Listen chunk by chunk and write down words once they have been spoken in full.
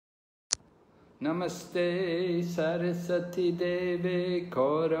Namaste Saraswati Deve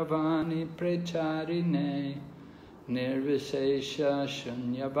Kauravani Pracharine Nirvishesha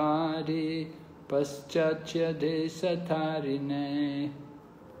Shunyavadi Paschatya Desatarine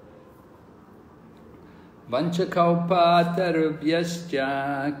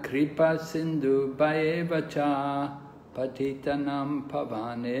Vanchakaupatarubhyascha Kripa Sindhu Bhayevacha Patitanam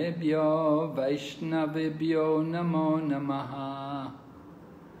Pavanebhyo Vaishnavibhyo Namo Namaha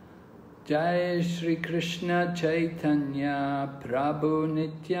Jai Shri Krishna Chaitanya Prabhu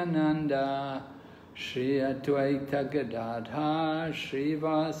Nityananda Shri Advaita Gadadha Shri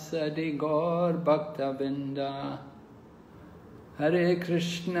Vasadi Gaur Bhaktavinda Hare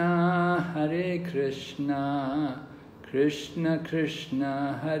Krishna Krishna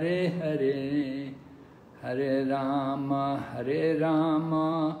Krishna Hare Hare Hare Rama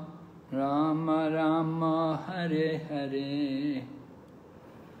Rama Rama Hare Hare.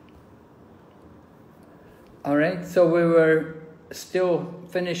 Alright, so we were still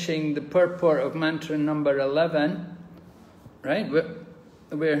finishing the purport of mantra number 11, right?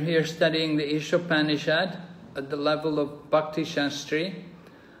 We're here studying the Isopanisad at the level of Bhakti Sastri,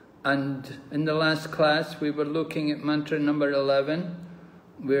 and in the last class we were looking at mantra number 11.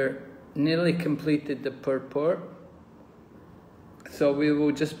 We're nearly completed the purport, so we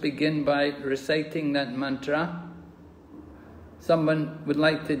will just begin by reciting that mantra. Someone would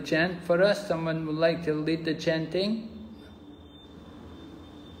like to chant for us? Someone would like to lead the chanting?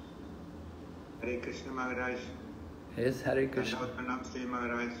 Hare Krishna Maharaj. Yes, Hare Krishna. Namaste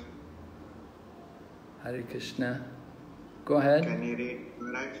Maharaj. Hare Krishna. Go ahead. Can you read,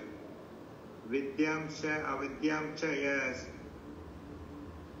 Maharaj? Vidyam cha avidyam cha yas.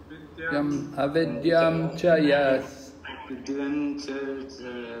 Vidyam avidyam cha yas. Vidyam cha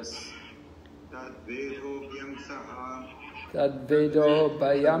yas. Tad vedo vyam saha. Tad vedo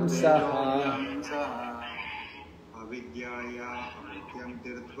bhayam saha. Avidyaya avidyam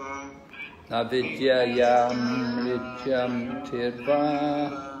tirtva. Avidyayam rityam tirva.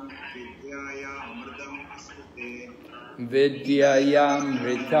 Vidyayam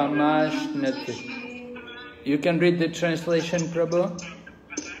ritamashnati. You can read the translation, Prabhu.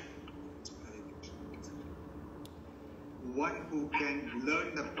 One who can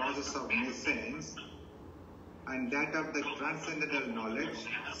learn the process of nescience and that of the transcendental knowledge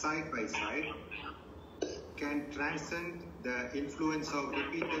side by side can transcend the influence of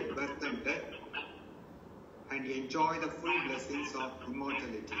repeated birth and death and enjoy the full blessings of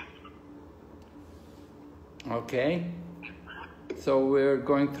immortality. Okay, so we're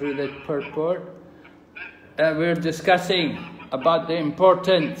going through the purport. We're discussing about the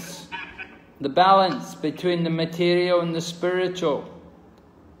importance, the balance between the material and the spiritual.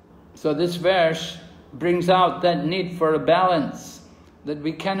 So this verse brings out that need for a balance, that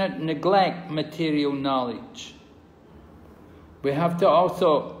we cannot neglect material knowledge. We have to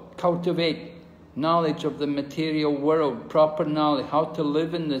also cultivate knowledge of the material world, proper knowledge, how to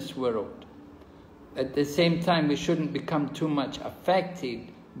live in this world. At the same time, we shouldn't become too much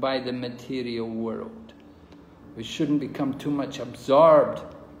affected by the material world. We shouldn't become too much absorbed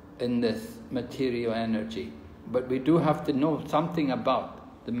in this material energy. But we do have to know something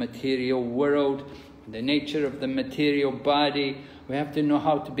about the material world, the nature of the material body. We have to know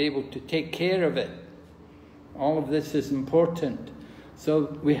how to be able to take care of it. All of this is important.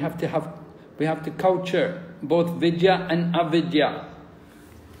 So we have to culture both vidya and avidya.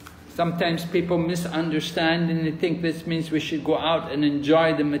 Sometimes people misunderstand and they think this means we should go out and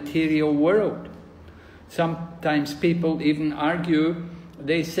enjoy the material world. Sometimes people even argue,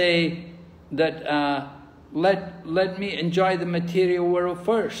 they say that let me enjoy the material world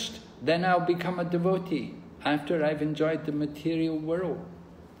first, then I'll become a devotee after I've enjoyed the material world.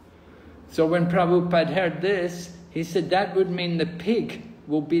 So when Prabhupada heard this, he said that would mean the pig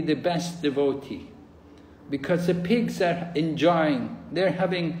will be the best devotee. Because the pigs are enjoying, they're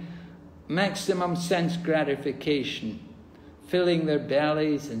having maximum sense gratification, filling their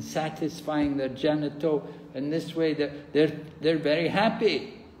bellies and satisfying their genital. In this way, they're very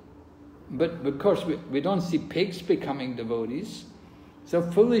happy. But of course, we don't see pigs becoming devotees. So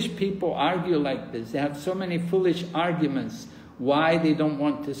foolish people argue like this. They have so many foolish arguments why they don't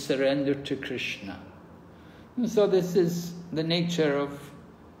want to surrender to Krishna. And so this is the nature of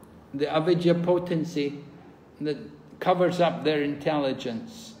the avidya potency that covers up their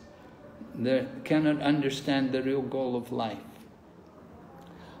intelligence. They cannot understand the real goal of life.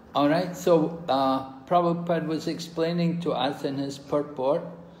 Alright, so Prabhupada was explaining to us in his purport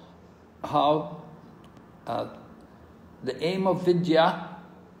how the aim of vidya,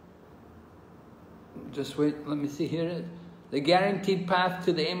 just wait, let me see here. The guaranteed path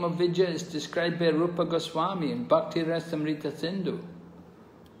to the aim of Vidya is described by Rupa Goswami in Bhakti Rasamrita Sindhu,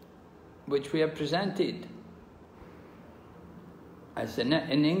 which we have presented as in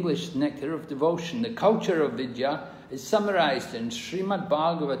English, Nectar of Devotion. The culture of Vidya is summarized in Srimad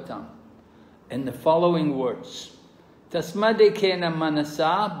Bhagavatam in the following words. Tasmadekena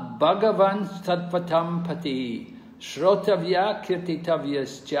manasa bhagavan sattvatam pati shrotavya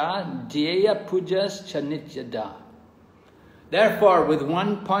kirtitavyascha dhyaya pujas chanityada. Therefore, with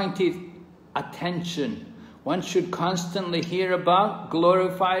one pointed attention, one should constantly hear about,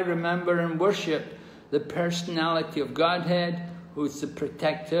 glorify, remember and worship the personality of Godhead, who is the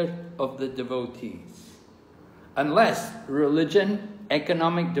protector of the devotees. Unless religion,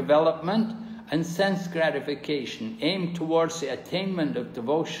 economic development and sense gratification aim towards the attainment of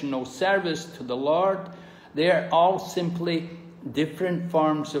devotional service to the Lord, they are all simply different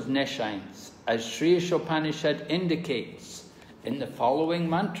forms of nishayans, as Sri Isopanisad indicates in the following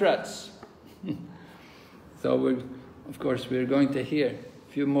mantras. So of course we're going to hear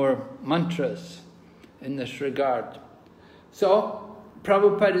a few more mantras in this regard. So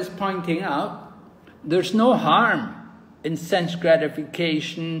Prabhupada is pointing out there's no harm in sense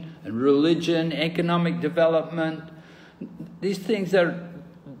gratification and religion, economic development. These things are,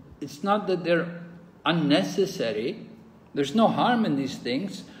 it's not that they're unnecessary. There's no harm in these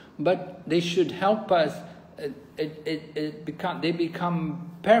things, but they should help us. They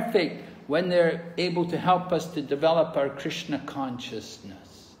become perfect when they're able to help us to develop our Krishna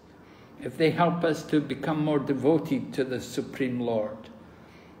consciousness. If they help us to become more devoted to the Supreme Lord,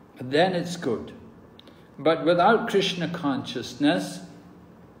 then it's good. But without Krishna consciousness,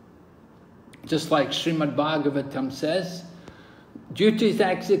 just like Srimad Bhagavatam says, duties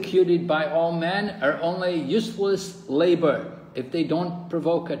executed by all men are only useless labor if they don't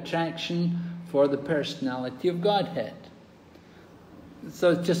provoke attraction for the personality of Godhead.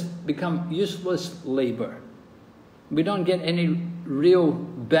 So it's just become useless labor. We don't get any real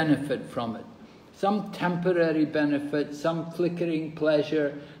benefit from it. Some temporary benefit, some flickering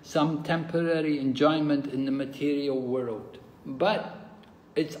pleasure, some temporary enjoyment in the material world. But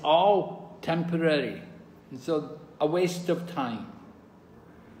it's all temporary. So a waste of time.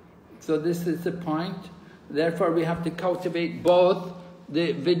 So this is the point. Therefore we have to cultivate both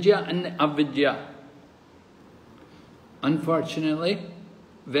the vidya and the avidya. Unfortunately,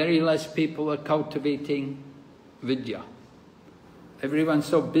 very less people are cultivating vidya. Everyone's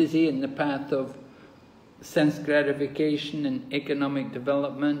so busy in the path of sense gratification and economic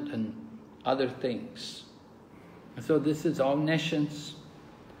development and other things. So this is all nescience.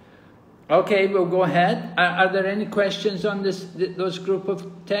 Okay, we'll go ahead. Are there any questions on those group of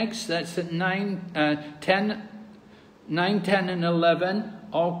texts? That's at 9, 10, and 11.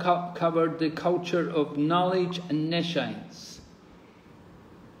 All covered the culture of knowledge and nescience.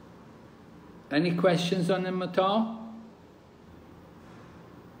 Any questions on them at all?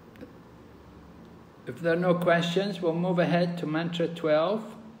 If there are no questions, we'll move ahead to mantra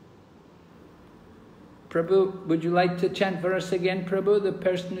 12. Prabhu, would you like to chant for us again, Prabhu, the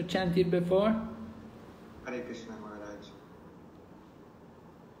person who chanted before? Hare Krishna Maharaj.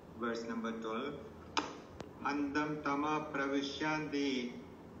 Verse number 12. Andam tama pravishyanti.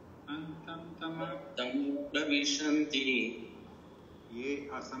 Antam tama pravishanti. Ye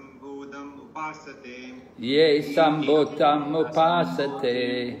asambodham upasate. Ye sambodham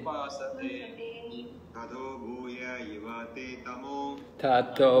upasate. Tado bhuya ivate tamo.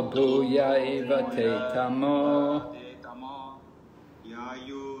 Tato bhuya ivate tamo.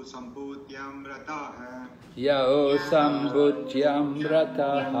 Yayu sambhutyam rataha. Yao sambhutyam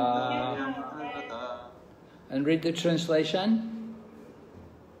rataha. And read the translation.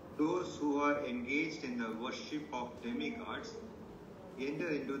 Those who are engaged in the worship of demigods enter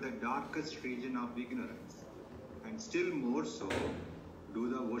into the darkest region of ignorance, and still more so do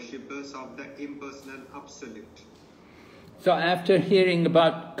the worshippers of the impersonal Absolute. So after hearing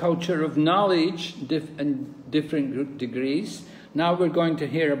about culture of knowledge and different degrees, now we're going to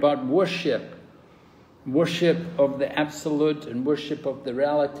hear about worship. Worship of the Absolute and worship of the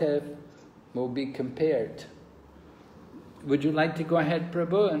relative will be compared. Would you like to go ahead,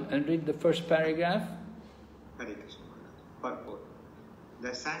 Prabhu, and read the first paragraph? Hare Krishna Maharaj. Purport.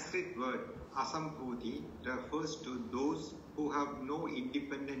 The Sanskrit word asambhuti refers to those who have no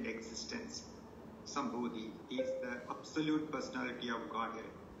independent existence. Sambhuti is the absolute personality of Godhead,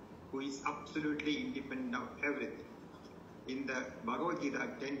 who is absolutely independent of everything. In the Bhagavad Gita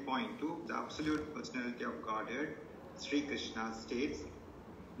 10.2, the absolute personality of Godhead, Sri Krishna states,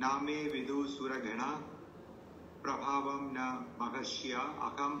 Name vidu suragana prabhavam na mahashya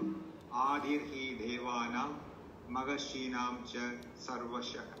aham adhirhi devana Magashinam cha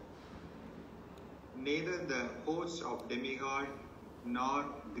sarvasha. Neither the hosts of demigod nor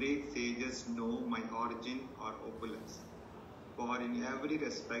great sages know my origin or opulence. For in every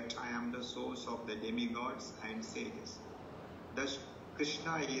respect I am the source of the demigods and sages. Thus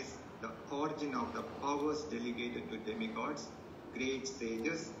Krishna is the origin of the powers delegated to demigods, great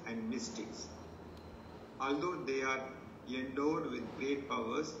sages and mystics. Although they are endowed with great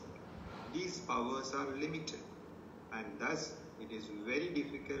powers, these powers are limited, and thus it is very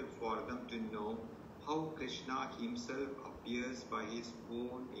difficult for them to know how Krishna himself appears by his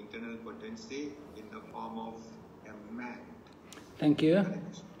own internal potency in the form of a man. Thank you.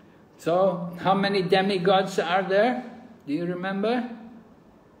 So, how many demigods are there? Do you remember?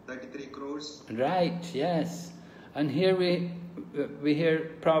 33 crores. Right, yes. And here we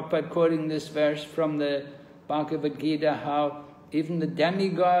hear Prabhupada quoting this verse from the Bhagavad Gita, how even the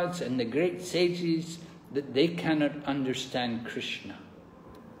demigods and the great sages, that they cannot understand Krishna.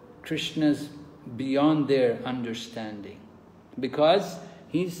 Krishna's beyond their understanding, because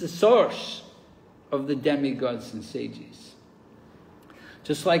he's the source of the demigods and sages.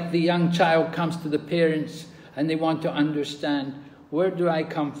 Just like the young child comes to the parents and they want to understand, where do I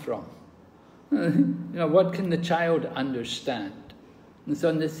come from? What can the child understand? And so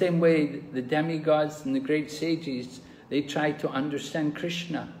in the same way, the demigods and the great sages, they try to understand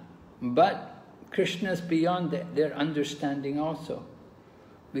Krishna. But Krishna is beyond their understanding also.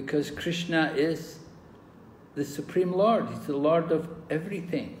 Because Krishna is the Supreme Lord. He's the Lord of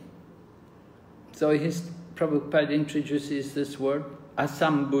everything. So Prabhupada introduces this word,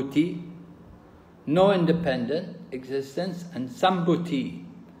 asambhuti, no independent existence, and sambhuti.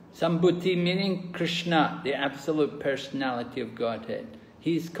 Sambhuti meaning Krishna, the absolute personality of Godhead.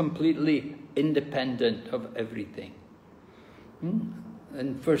 He's completely independent of everything.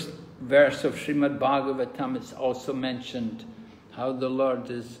 In first verse of Srimad Bhagavatam, it's also mentioned how the Lord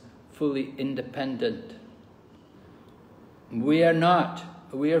is fully independent. We are not.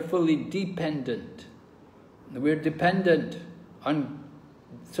 We are fully dependent. We're dependent on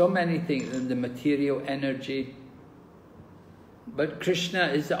so many things, in the material energy. But Krishna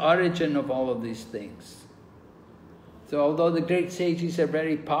is the origin of all of these things. So although the great sages are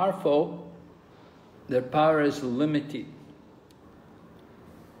very powerful, their power is limited.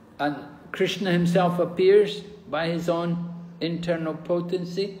 And Krishna himself appears by his own internal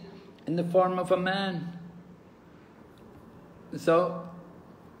potency in the form of a man. So,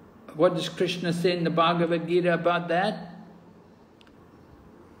 what does Krishna say in the Bhagavad Gita about that?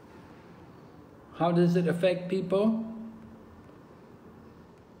 How does it affect people?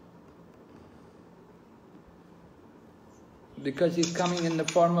 Because he's coming in the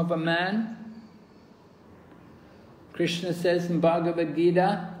form of a man. Krishna says in Bhagavad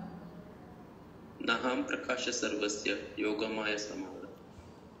Gita, Naham prakasha sarvasya yogamaya samara.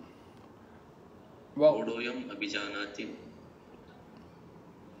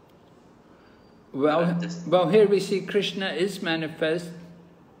 Well, here we see Krishna is manifest,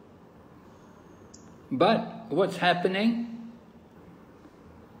 but what's happening?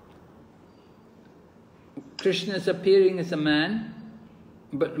 Krishna is appearing as a man,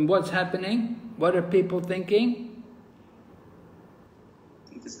 but what's happening? What are people thinking?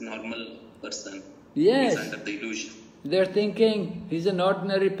 This normal person. Yes. He's under the illusion. They're thinking he's an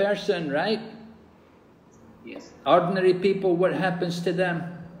ordinary person, right? Yes. Ordinary people, what happens to them?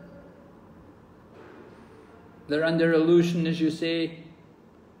 They're under illusion, as you say.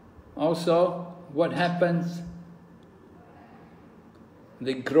 Also, what happens?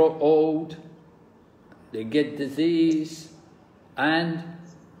 They grow old, they get disease, and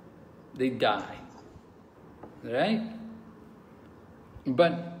they die. Right?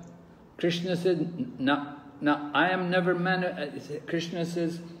 But Krishna said, no, I am never Krishna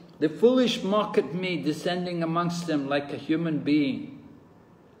says, the foolish mock at me, descending amongst them like a human being.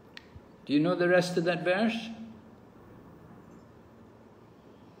 Do you know the rest of that verse?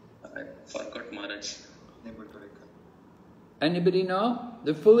 I forgot, Maharaj. Anybody know?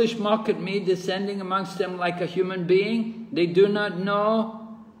 The foolish mock at me, descending amongst them like a human being. They do not know.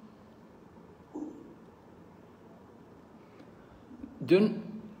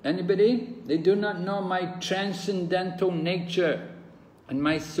 Anybody? They do not know my transcendental nature and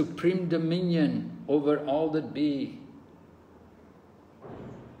my supreme dominion over all that be.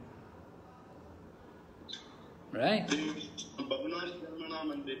 Right?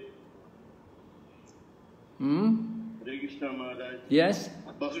 Yes?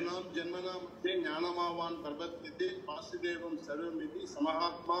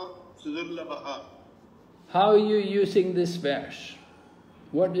 How are you using this verse?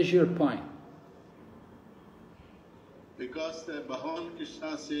 What is your point? Because Bhagavan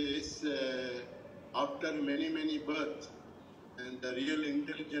Krishna says, after many births, and the real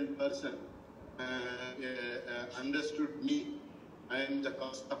intelligent person understood me, I am the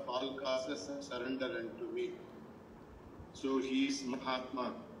cause of all causes and surrender unto me. So he is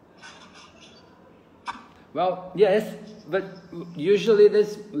Mahatma. Well, yes, but usually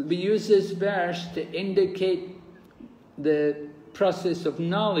we use this verse to indicate the process of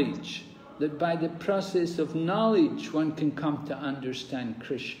knowledge, that by the process of knowledge one can come to understand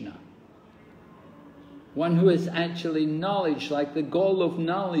Krishna. One who is actually knowledge, like the goal of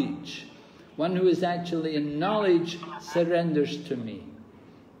knowledge, one who is actually in knowledge surrenders to me.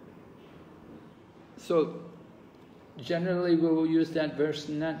 So, generally we will use that verse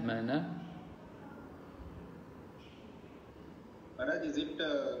in that manner. Maharaj, is it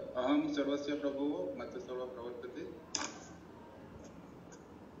aham sarvasya prabhu matta sarva pravartate?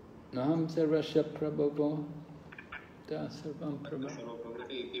 Aham sarvasya prabhavo ta sarvam prabhavo. Sarva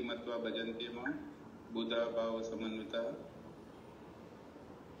pravartate iti matva bhajanti ma buddha bhava samanvita.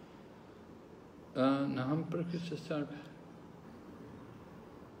 Naham prakrisha sarva.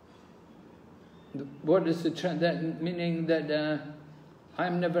 What is that meaning that I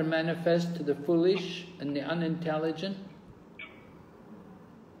am never manifest to the foolish and the unintelligent?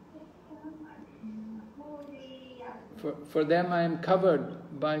 For them I am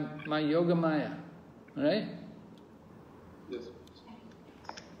covered by my Yogamaya, right? Yes.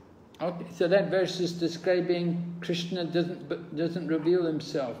 Okay, so that verse is describing Krishna doesn't reveal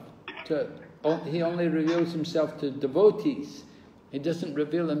himself to, he only reveals himself to devotees. He doesn't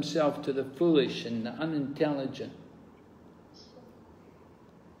reveal himself to the foolish and the unintelligent.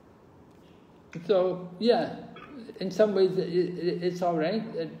 So, yeah, in some ways it's all right.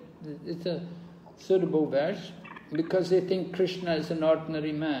 It's a suitable verse because they think Krishna is an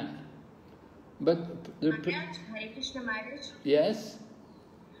ordinary man. But Hare Krishna Maharaj. Yes?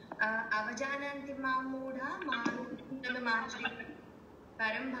 Avajananti mamudha manudamajri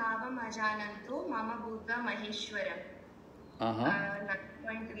param bhavam ajananto mama buddha maheshwaram.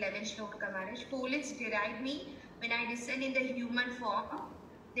 9.11 Shloka Maharaj. Fools deride me when I descend in the human form.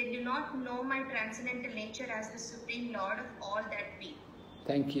 They do not know my transcendental nature as the Supreme Lord of all that be.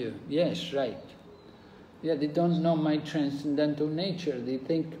 Thank you. Yes, right. Yeah, they don't know my transcendental nature. They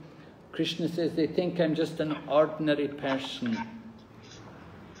think, Krishna says, they think I'm just an ordinary person.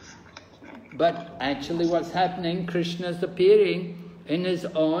 But actually what's happening, Krishna is appearing in his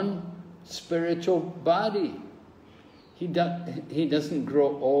own spiritual body. He doesn't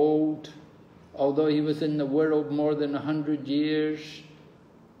grow old. Although he was in the world more than 100 years,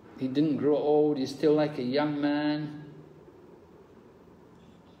 he didn't grow old. He's still like a young man.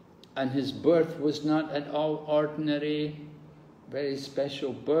 And his birth was not at all ordinary, very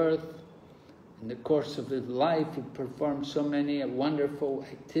special birth. In the course of his life, he performed so many wonderful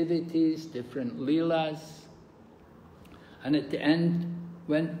activities, different leelas. And at the end,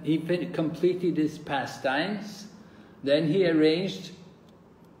 when he completed his pastimes, then he arranged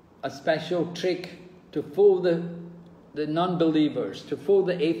a special trick to fool the non-believers, to fool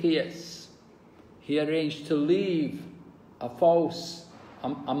the atheists. He arranged to leave a false,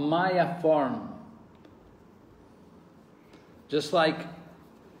 a Maya form. Just like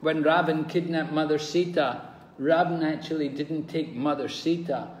when Ravan kidnapped Mother Sita, Ravan actually didn't take Mother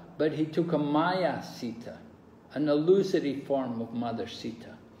Sita, but he took a Maya Sita, an illusory form of Mother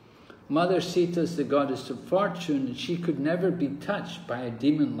Sita. Mother Sita is the goddess of fortune, and she could never be touched by a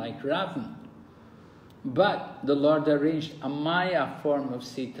demon like Ravan. But the Lord arranged a Maya form of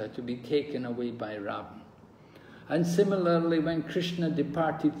Sita to be taken away by Ravan. And similarly, when Krishna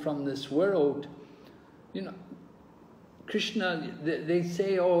departed from this world, you know, Krishna, they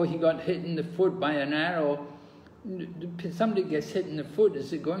say, oh, he got hit in the foot by an arrow. Somebody gets hit in the foot,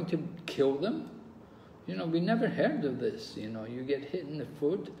 is it going to kill them? You know, we never heard of this, you know, you get hit in the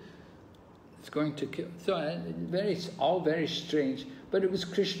foot, it's going to kill. So, all very strange. But it was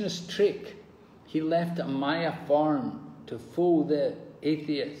Krishna's trick. He left a Maya form to fool the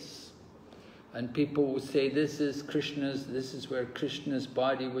atheists. And people will say, this is where Krishna's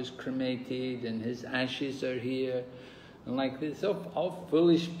body was cremated and his ashes are here. And like this, all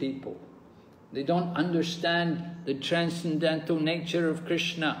foolish people. They don't understand the transcendental nature of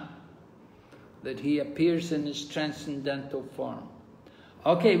Krishna, that he appears in his transcendental form.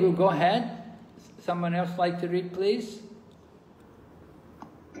 Okay, we'll go ahead. Someone else like to read, please?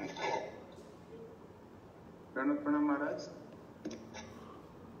 Pranam Maharaj.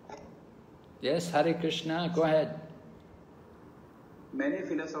 Yes, Hare Krishna, go ahead. Many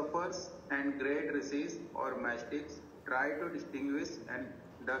philosophers and great rishis or mystics try to distinguish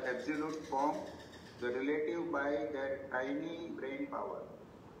the absolute form the relative by their tiny brain power.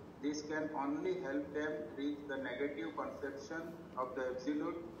 This can only help them reach the negative conception of the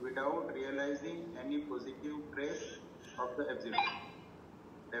Absolute without realizing any positive trace of the Absolute.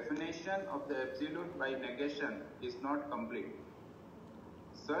 Definition of the Absolute by negation is not complete.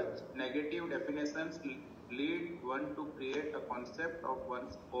 Such negative definitions lead one to create a concept of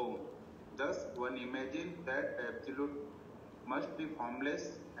one's own. Thus, one imagines that the Absolute must be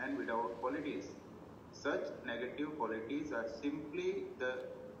formless and without qualities. Such negative qualities are simply the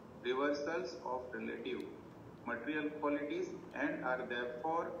reversals of relative material qualities and are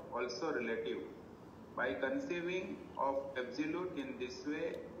therefore also relative. By conceiving of Absolute in this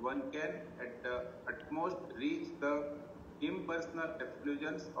way, one can at the utmost reach the impersonal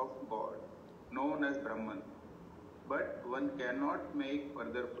effulgence of God, known as Brahman. But one cannot make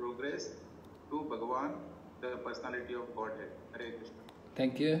further progress to Bhagavan, the personality of Godhead. Hare Krishna.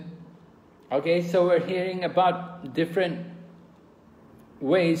 Thank you. Okay, so we're hearing about different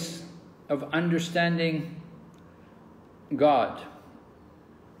ways of understanding God.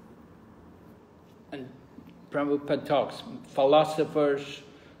 And Prabhupada talks, philosophers,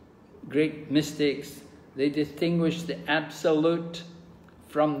 great mystics, they distinguish the absolute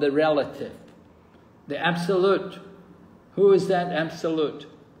from the relative. The absolute, who is that absolute?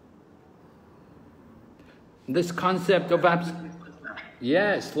 This concept of absolute.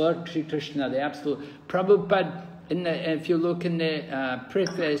 Yes, Lord Sri Krishna, the absolute. Prabhupada, if you look in the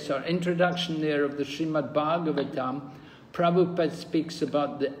preface or introduction there of the Srimad Bhagavatam, Prabhupada speaks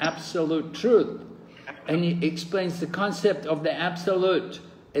about the absolute truth. And he explains the concept of the absolute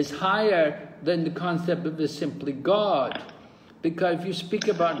is higher than the concept of the simply God. Because if you speak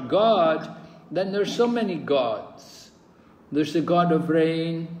about God, then there's so many gods. There's the God of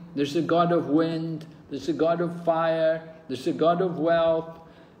rain, there's the God of wind, there's the God of fire, there's the God of wealth.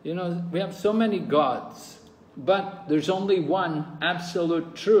 You know, we have so many gods. But there's only one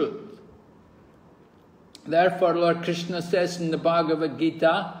absolute truth. Therefore, Lord Krishna says in the Bhagavad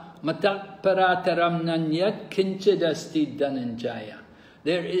Gita, Matak parataram nanyat kinchidasti dhananjaya.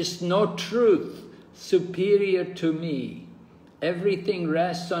 There is no truth superior to me. Everything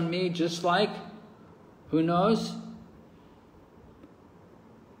rests on me just like, who knows?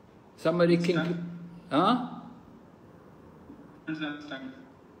 Somebody can... Huh?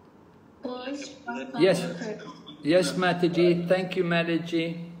 Yes, yes, Mataji. Thank you,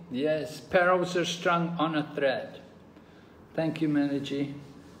 Mataji. Yes, pearls are strung on a thread. Thank you, Mataji.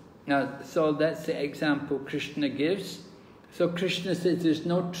 Now, so that's the example Krishna gives. So Krishna says there's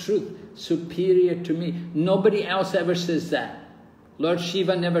no truth superior to me. Nobody else ever says that. Lord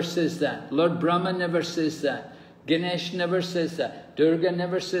Shiva never says that. Lord Brahma never says that. Ganesh never says that. Durga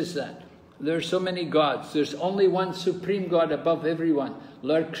never says that. There are so many gods. There's only one supreme God above everyone.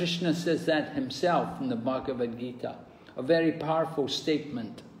 Lord Krishna says that himself in the Bhagavad Gita. A very powerful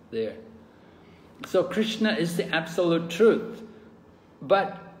statement there. So Krishna is the absolute truth.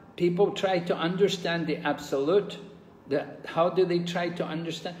 But people try to understand the absolute. How do they try to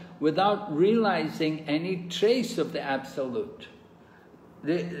understand? Without realizing any trace of the absolute.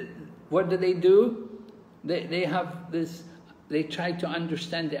 What do? They have this... They try to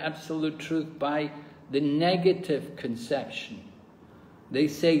understand the absolute truth by the negative conception. They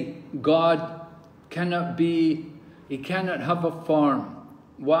say God cannot be, He cannot have a form.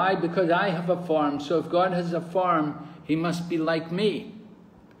 Why? Because I have a form. So if God has a form, He must be like me.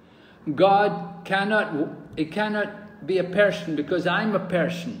 God cannot be a person because I'm a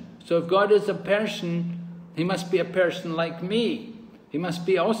person. So if God is a person, He must be a person like me. He must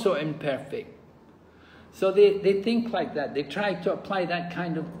be also imperfect. So they think like that. They try to apply that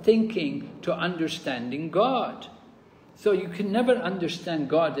kind of thinking to understanding God. So you can never understand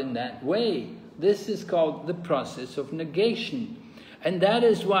God in that way. This is called the process of negation. And that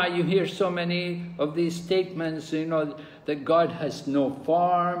is why you hear so many of these statements, you know, that God has no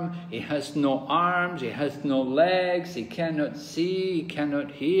form, He has no arms, He has no legs, He cannot see, He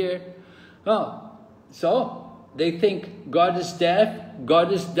cannot hear. Oh, so they think God is deaf,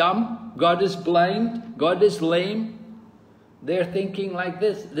 God is dumb, God is blind, God is lame. They're thinking like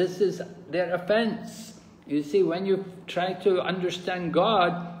this. This is their offense. You see, when you try to understand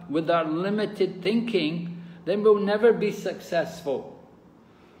God with our limited thinking, then we'll never be successful.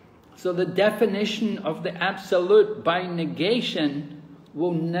 So the definition of the absolute by negation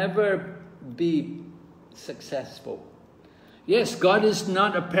will never be successful. Yes, God is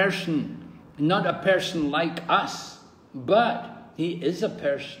not a person like us, but He is a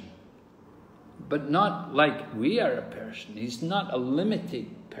person. But not like we are a person. He's not a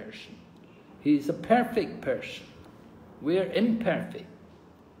limited person. He's a perfect person. We are imperfect.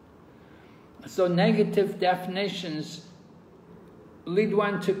 So negative definitions lead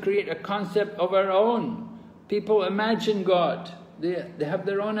one to create a concept of our own. People imagine God. They have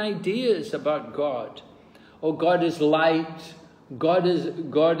their own ideas about God. Oh, God is light. God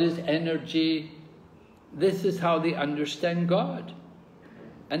is energy. This is how they understand God.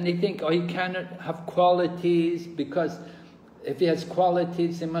 And they think, oh, he cannot have qualities because if he has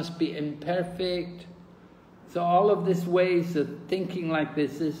qualities, they must be imperfect. So all of these ways of thinking like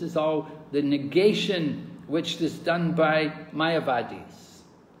this is all the negation which is done by Mayavadis.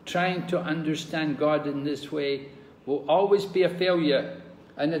 Trying to understand God in this way will always be a failure.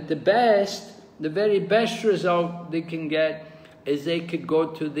 And at the best, the very best result they can get is they could go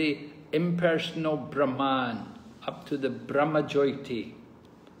to the impersonal Brahman, up to the Brahmajyoti.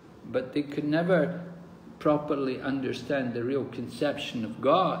 But they could never properly understand the real conception of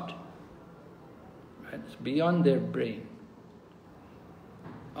God. It's beyond their brain.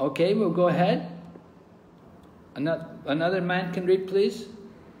 Okay, we'll go ahead. Another man can read, please.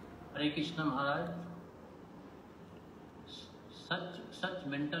 Hare Krishna Maharaj. Such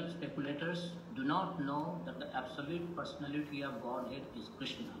mental speculators do not know that the absolute personality of Godhead is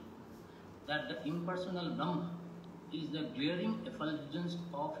Krishna, that the impersonal Brahma is the glaring effulgence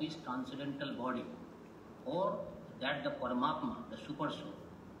of his transcendental body, or that the Paramatma, the Super Soul,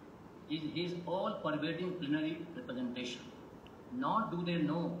 is his all-pervading plenary representation. Nor do they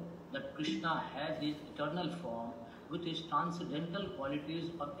know that Krishna has his eternal form with his transcendental qualities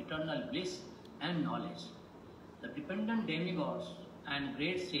of eternal bliss and knowledge. The dependent demigods and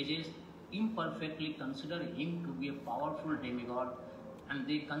great sages imperfectly consider him to be a powerful demigod, and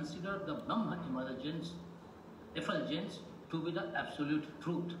they consider the Brahma effulgence to be the absolute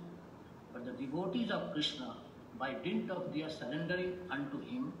truth. But the devotees of Krishna, by dint of their surrendering unto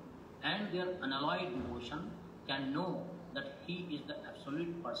him and their unalloyed devotion, can know that he is the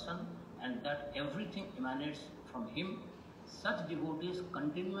absolute person and that everything emanates from him. Such devotees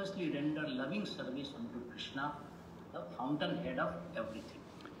continuously render loving service unto Krishna, the fountainhead of everything.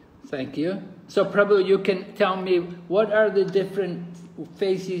 Thank you. So Prabhu, you can tell me what are the different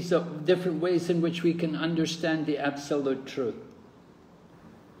phases of different ways in which we can understand the absolute truth?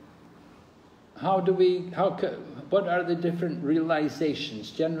 What are the different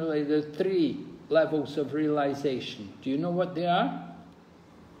realizations? Generally, there are 3 levels of realization. Do you know what they are?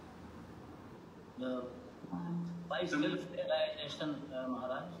 By self-realization,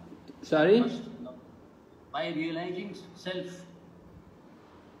 Maharaj. Sorry? By realizing self.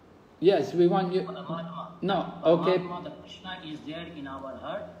 Yes, we want you... No, okay. The Krishna is there in our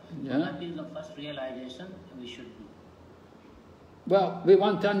heart. Yeah. So that is the first realization we should do. Well, we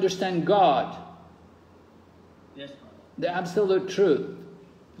want to understand God. Yes, Maharaj. The absolute truth.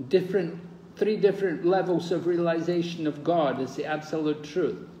 3 different levels of realization of God is the absolute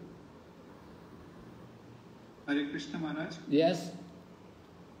truth. Hare Krishna Maharaj. Yes?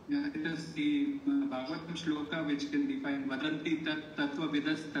 Yeah, it is the Bhagavatam shloka which can define Vadanti tat tattva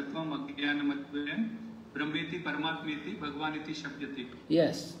vidas tattvam ajnanamatvayan brahmeti paramatmeti bhagwaniti shabdyati.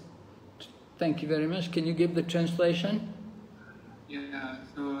 Yes. Thank you very much. Can you give the translation? Yeah,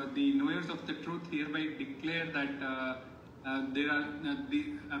 so the knowers of the truth hereby declare that the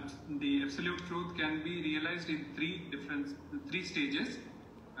absolute truth can be realized in 3 stages.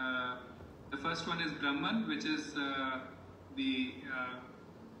 The first one is Brahman, which is the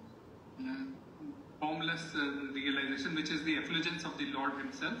formless realization, which is the effulgence of the Lord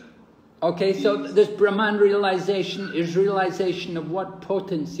himself. Okay, so this Brahman realization is realization of what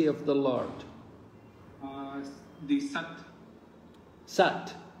potency of the Lord? The Sat.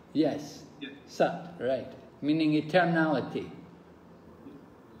 Sat, yes. Yes. Sat, right. Meaning eternality.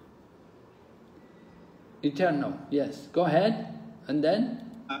 Eternal, yes. Go ahead. And then?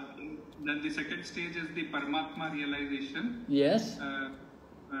 Then the second stage is the Paramatma realization. Yes.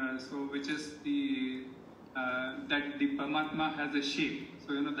 So which is the that the Paramatma has a shape.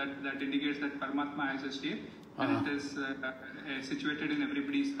 So you know that indicates that Paramatma has a shape, and it is situated in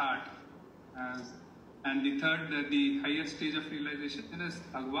everybody's heart. And the third, the highest stage of realization is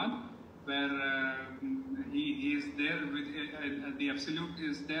Bhagwan, where he is there with the Absolute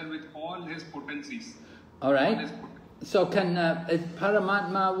is there with all his potencies. All right. So can is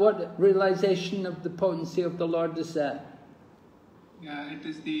Paramatma, what realization of the potency of the Lord is that? Yeah, it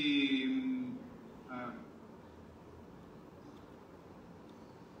is the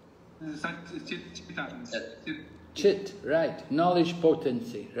Chit, right. Knowledge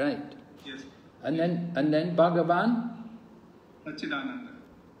potency, right. Yes. And then Bhagavan? Satchidananda.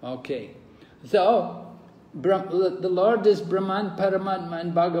 Okay. So the Lord is Brahman, Paramatma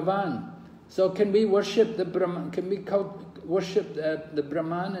and Bhagavan. So can we worship the Brahman? Can we worship the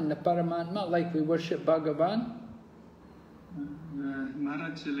Brahman and the Paramatma like we worship Bhagavan?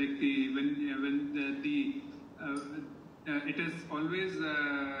 Maharaj, like it is always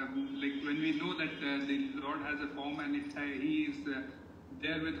like when we know that the Lord has a form and He is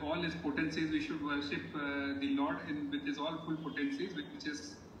there with all His potencies, we should worship the Lord with His all full potencies, which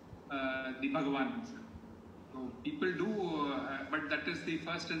is the Bhagavan. So people do, but that is the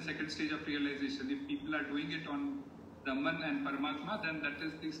first and second stage of realization. If people are doing it on Brahman and Paramatma, then that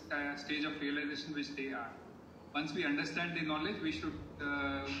is the stage of realization which they are. Once we understand the knowledge, we should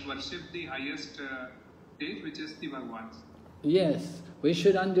worship the highest stage, which is the Bhagavans. Yes, we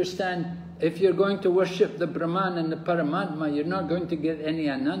should understand, if you're going to worship the Brahman and the Paramatma, you're not going to get any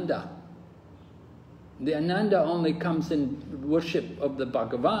Ananda. The Ananda only comes in worship of the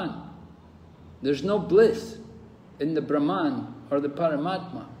Bhagavan. There's no bliss in the Brahman or the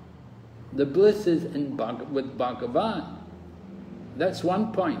Paramatma. The bliss is with Bhagavan. That's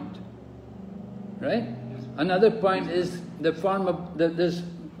one point, right? Another point is the form of this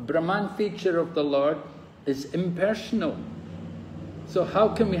Brahman feature of the Lord is impersonal. So how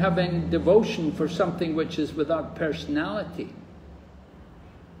can we have any devotion for something which is without personality?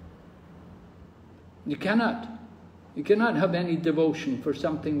 You cannot. You cannot have any devotion for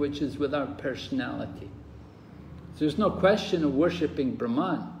something which is without personality. So there's no question of worshipping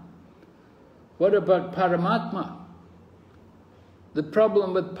Brahman. What about Paramatma? The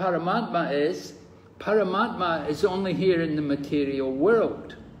problem with Paramatma is only here in the material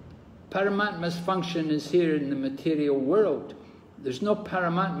world. Paramatma's function is here in the material world. There's no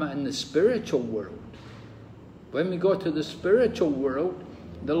Paramatma in the spiritual world. When we go to the spiritual world,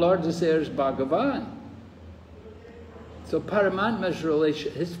 the Lord is there as Bhagavan. So Paramatma's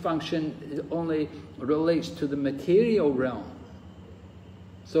relation, his function only relates to the material realm.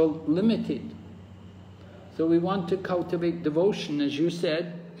 So limited. So we want to cultivate devotion, as you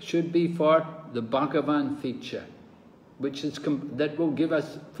said, should be for the Bhagavan feature, which is that will give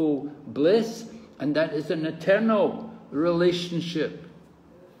us full bliss, and that is an eternal relationship,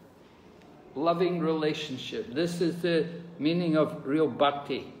 loving relationship. This is the meaning of real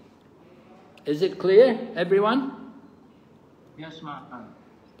bhakti. Is it clear, everyone? Yes, Maharaj.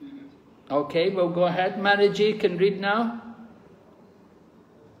 Okay, we'll go ahead. Maharaji can read now.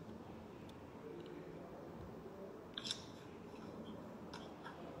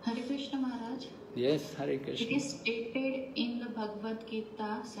 Hare Krishna Maharaj. Yes, Hare Krishna. It is stated in the Bhagavad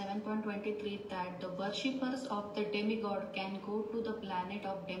Gita 7.23 that the worshippers of the demigod can go to the planet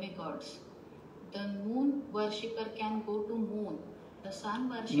of demigods. The moon worshipper can go to moon. The sun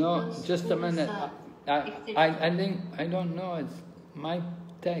worshippers No, just a minute. I don't know. My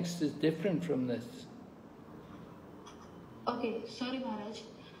text is different from this. Okay, sorry Maharaj.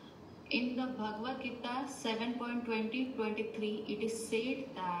 In the Bhagavad Gita 7.20-23, it is said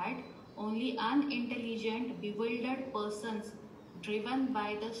that only unintelligent, bewildered persons driven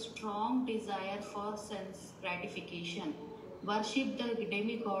by the strong desire for sense gratification worship the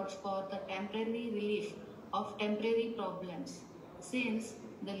demigods for the temporary relief of temporary problems. Since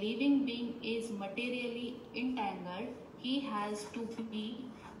the living being is materially entangled, he has to be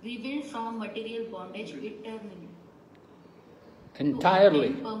revealed from material bondage eternally. Entirely.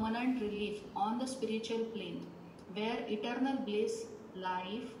 To obtain permanent relief on the spiritual plane, where eternal bliss,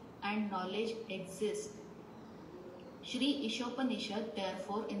 life, and knowledge exist. Shri Isopanisad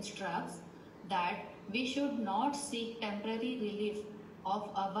therefore instructs that we should not seek temporary relief of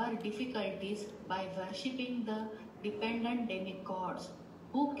our difficulties by worshipping the dependent demigods,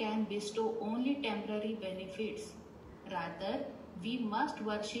 who can bestow only temporary benefits. Rather, we must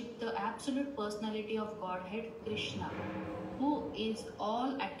worship the absolute personality of Godhead Krishna, who is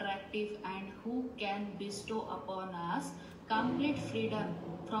all attractive and who can bestow upon us complete freedom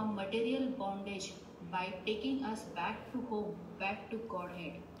from material bondage by taking us back to home, back to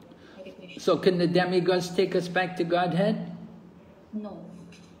Godhead. Hare Krishna. So can the demigods take us back to Godhead? No.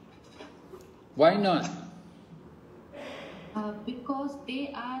 Why not? Because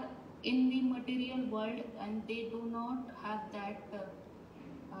they are in the material world and they do not have that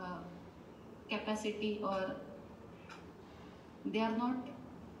capacity, or they are not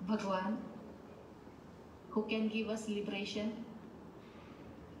Bhagwan who can give us liberation.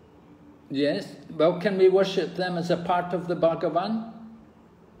 Yes. Well, can we worship them as a part of the Bhagavan?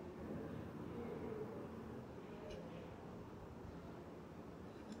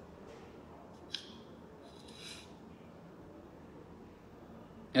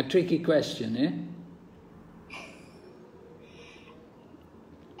 A tricky question, eh?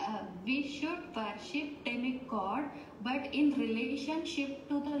 We should worship demigod, but in relationship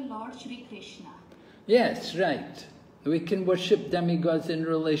to the Lord Shri Krishna. Yes, right. We can worship demigods in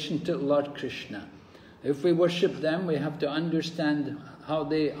relation to Lord Krishna. If we worship them, we have to understand how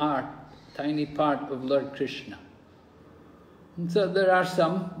they are tiny part of Lord Krishna. And so there are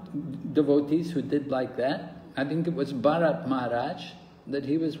some devotees who did like that. I think it was Bharat Maharaj, that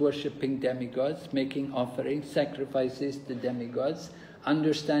he was worshipping demigods, making offerings, sacrifices to demigods,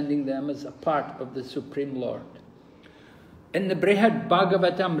 understanding them as a part of the Supreme Lord. In the Brihad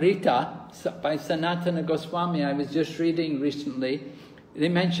Bhagavatamrita by Sanatana Goswami, I was just reading recently, they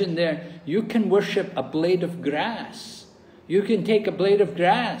mentioned there, you can worship a blade of grass. You can take a blade of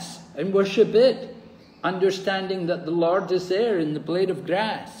grass and worship it, understanding that the Lord is there in the blade of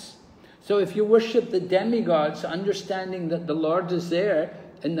grass. So if you worship the demigods, understanding that the Lord is there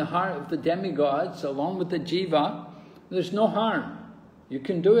in the heart of the demigods, along with the jiva, there's no harm. You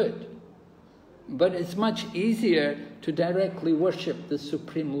can do it. But it's much easier to directly worship the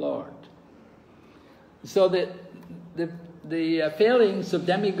Supreme Lord. So the failings of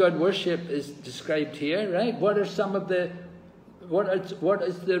demigod worship is described here, right? What are some of the, what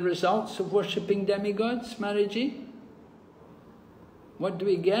is the results of worshipping demigods, Maharaji? What do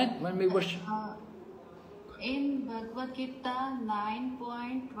we get when we worship? In Bhagavad Gita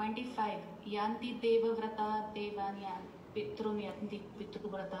 9.25, Yanti Deva Vrata Devanyan Pitrum Yanti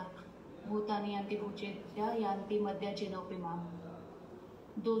Pitruvrata Bhutani Yanti Bhuchetya Yanti Madhya Jinopimam.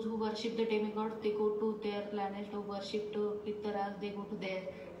 Those who worship the demigods, they go to their planet. Who worship the Pitaras, they go to there.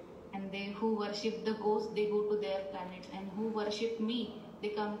 And they who worship the ghosts, they go to their planets. And who worship me, they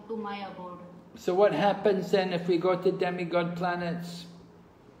come to my abode. So what happens then if we go to demigod planets?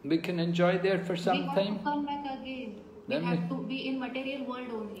 We can enjoy there for some time? We have to come back again. We have to be in material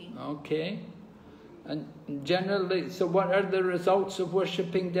world only. Okay. And generally, so what are the results of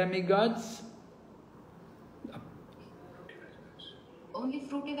worshipping demigods? Only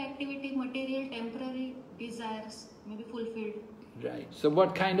fruitive activity, material, temporary desires may be fulfilled. Right. So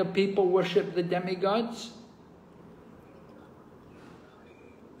what kind of people worship the demigods?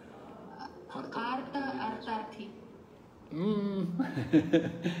 Artharthi.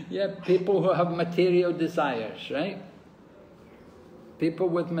 Yeah, people who have material desires, right? People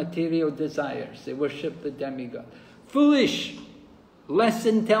with material desires, they worship the demigod. Foolish, less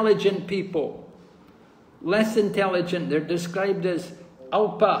intelligent people. Less intelligent, they're described as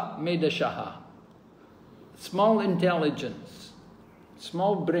Alpa Medashaha. Small intelligence,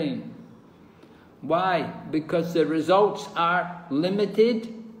 small brain. Why? Because the results are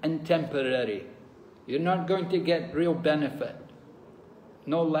limited and temporary. You're not going to get real benefit,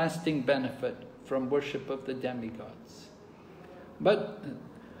 no lasting benefit from worship of the demigods. But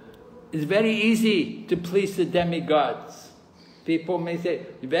it's very easy to please the demigods. People may say,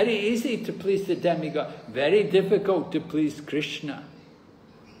 very easy to please the demigod, very difficult to please Krishna.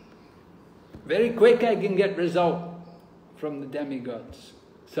 Very quick I can get result from the demigods.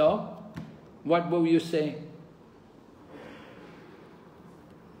 So, what will you say?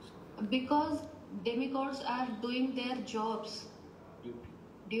 Because demigods are doing their jobs,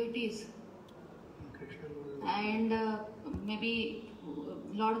 duties. And maybe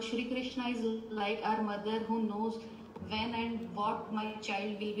Lord Shri Krishna is like our mother who knows when and what my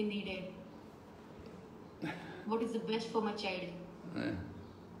child will be needed. What is the best for my child? Yeah.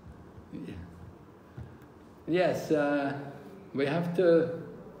 Yes, we have to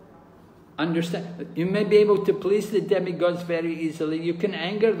understand. You may be able to please the demigods very easily. You can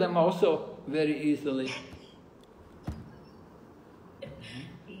anger them also very easily.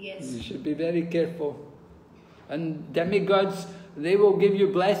 Yes. You should be very careful. And demigods, they will give you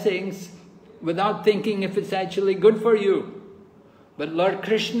blessings without thinking if it's actually good for you. But Lord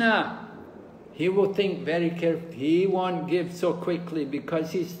Krishna, he will think very carefully. He won't give so quickly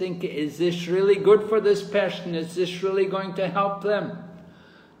because he's thinking, is this really good for this person? Is this really going to help them?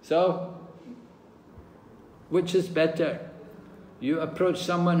 So, which is better? You approach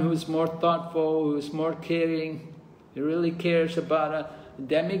someone who's more thoughtful, who's more caring, who really cares about it.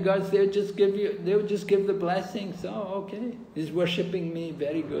 Demigods, they'll just give the blessings. Oh, okay, he's worshipping me,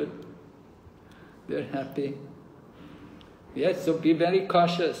 very good. They're happy. Yes, so be very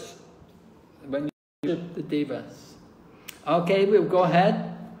cautious when you worship the devas. Okay, we'll go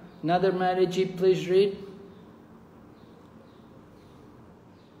ahead. Another Maharaji, please read.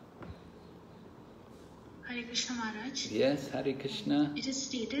 Hare Krishna Maharaj. Yes, Hare Krishna. It is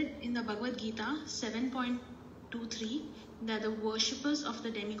stated in the Bhagavad Gita 7.23 that the worshippers of the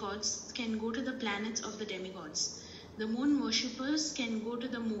demigods can go to the planets of the demigods. The moon worshippers can go to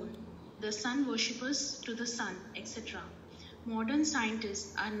the moon, the sun worshippers to the sun, etc. Modern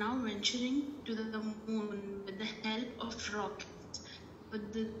scientists are now venturing to the moon with the help of rockets, but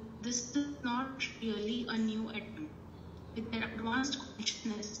this is not really a new attempt. with their advanced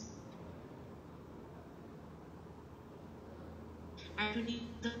consciousness and to leave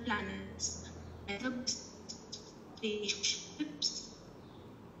the planets and the spaceships.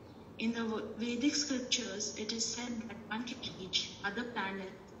 In the Vedic scriptures, it is said that one can reach other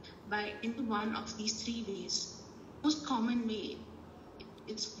planets by any one of these three ways. The most common way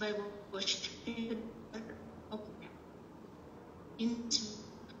is by worshipping the in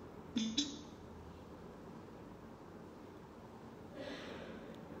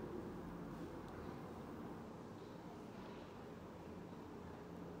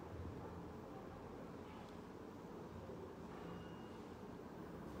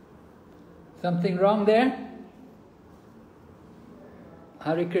Something wrong there?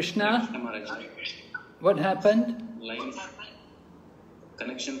 Hare Krishna? What happened? Line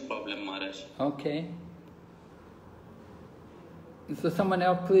connection problem, Maharaj. Okay. So someone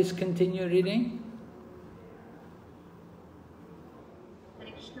else please continue reading.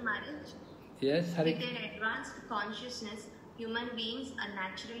 Hare Krishna Maharaj. Yes, Hare. With their advanced consciousness, human beings are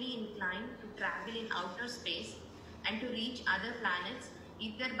naturally inclined to travel in outer space and to reach other planets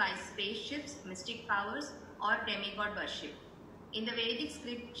either by spaceships, mystic powers, or demigod worship. In the Vedic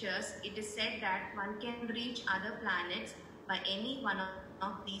scriptures, it is said that one can reach other planets by any one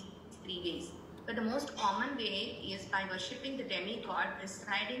of these three ways. But the most common way is by worshipping the demigod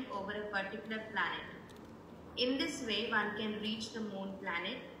residing over a particular planet. In this way, one can reach the moon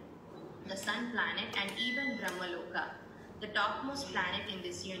planet, the sun planet, and even Brahmaloka, the topmost planet in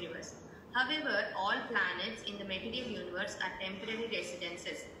this universe. However, all planets in the material universe are temporary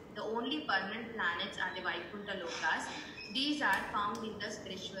residences. The only permanent planets are the Vaikuntha Lokas. These are found in the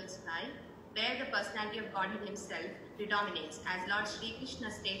spiritual sky, where the personality of God himself predominates. As Lord Sri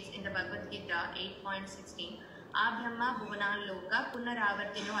Krishna states in the Bhagavad Gita 8.16, Abrahma Bhuvanan Loka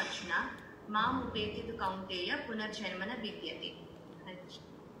Punaravartino Archana Mam Upetitu Kaunteya Punarjanmana Vidyate.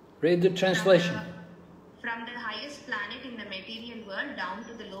 Read the translation. From the highest planet in the material world down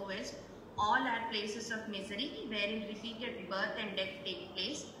to the lowest, all are places of misery wherein repeated birth and death take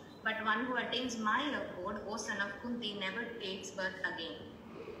place. But one who attains my abode, O son of Kunti, never takes birth again.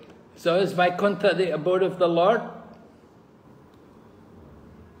 So is Vaikuntha the abode of the Lord?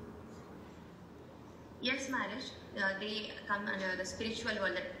 Yes, Maharaj. They come under the spiritual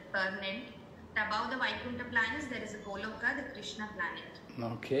world, the permanent. Above the Vaikuntha planets, there is a Goloka, the Krishna planet.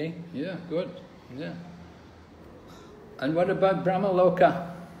 Okay, yeah, good. Yeah. And what about Brahmaloka?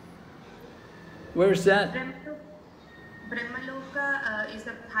 Where's that? Brahmaloka is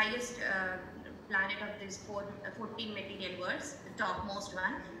the highest planet of these 14 material worlds, the topmost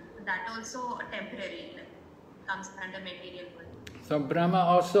one. That also temporary comes under material world. So Brahma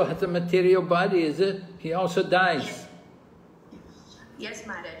also has a material body, is it? He also dies. Yes, yes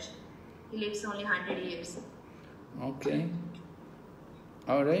Maharaj. He lives only 100 years. Okay.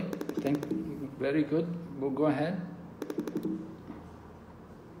 All right. Very good. We'll go ahead.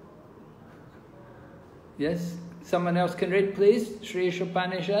 Yes? Someone else can read, please? Sri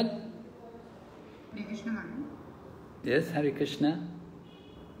Isopanisad. Hare Krishna Maharaj. Yes, Hare Krishna.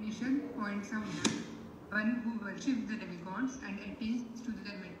 Nation points out that one who worships the demigods and attains to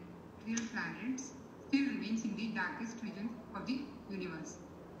the material planets still remains in the darkest region of the universe.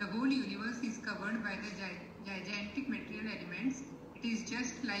 The whole universe is covered by the gigantic material elements. It is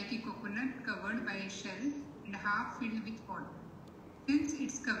just like a coconut covered by a shell and half filled with water. Since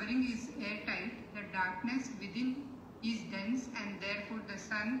its covering is airtight, the darkness within is dense and therefore the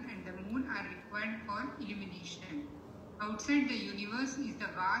sun and the moon are required for illumination. Outside the universe is the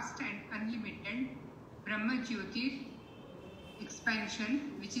vast and unlimited Brahma Jyotir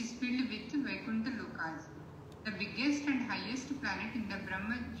expansion, which is filled with Vaikuntha Lokas. The biggest and highest planet in the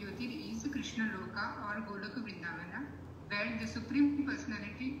Brahma Jyotir is Krishna Loka or Goloka Vrindavana, where the Supreme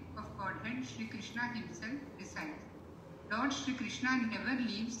Personality of Godhead, Sri Krishna himself, resides. Lord Sri Krishna never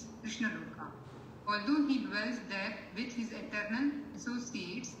leaves Krishna Loka. Although he dwells there with his eternal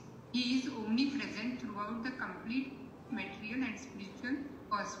associates, he is omnipresent throughout the complete material and spiritual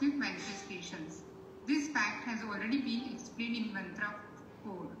cosmic manifestations. This fact has already been explained in Mantra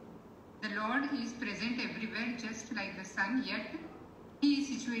 4. The Lord is present everywhere just like the sun, yet he is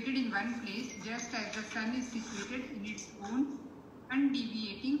situated in one place just as the sun is situated in its own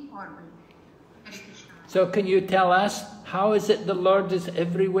undeviating orbit. Hare Krishna. So can you tell us, how is it the Lord is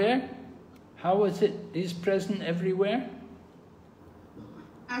everywhere? How is it He's present everywhere?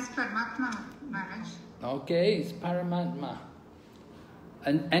 As Paramatma, Maharaj. Okay, He's Paramatma.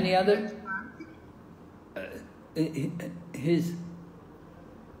 And any other? He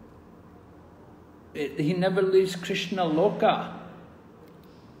never leaves Krishna Loka.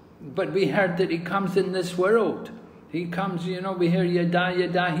 But we heard that He comes in this world. He comes, you know, we hear yada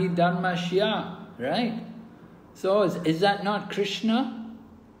yada hi dharmasya, right? So is that not Krishna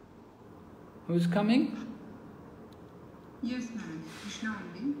who's coming? Yes, ma'am. Krishna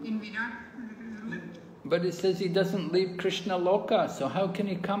only. In Virat room. But it says he doesn't leave Krishna Loka, so how can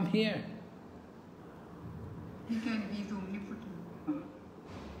he come here? He can be the omnipotent.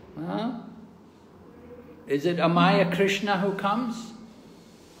 Huh? Is it Amaya Krishna who comes?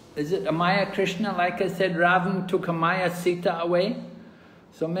 Is it Amaya Krishna? Like I said, Ravan took Amaya Sita away.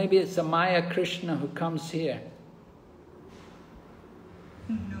 So maybe it's Amaya Krishna who comes here.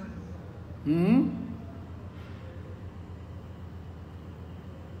 No.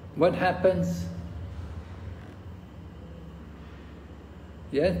 What happens?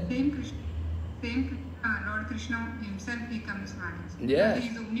 Yes? Same Krishna, Lord Krishna himself, he comes Maharaj. Yes. He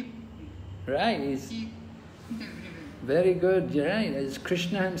is omnipotent. Right. He's everywhere. very good. You're right. As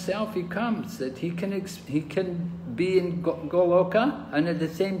Krishna himself, he comes. That he can be in Goloka, and at the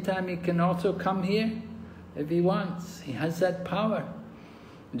same time he can also come here if he wants. He has that power.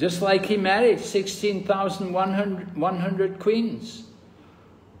 Just like he married 16,100 queens,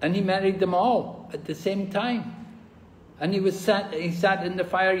 and he married them all at the same time. And he sat in the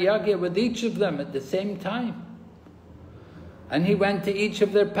fire yagya with each of them at the same time. And he went to each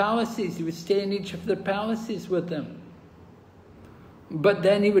of their palaces. He would stay in each of their palaces with them. But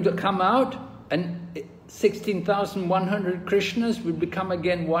then he would come out, and 16,100 Krishnas would become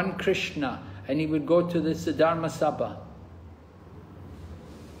again one Krishna, and he would go to the Siddharma Sabha.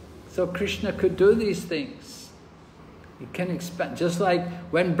 So Krishna could do these things. He can expand. Just like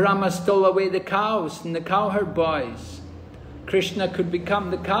when Brahma stole away the cows and the cowherd boys, Krishna could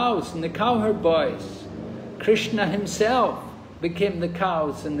become the cows and the cowherd boys. Krishna himself became the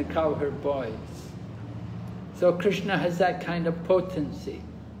cows and the cowherd boys. So Krishna has that kind of potency.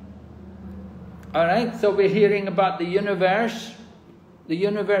 Alright, so we're hearing about the universe. The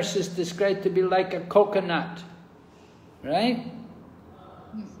universe is described to be like a coconut. Right?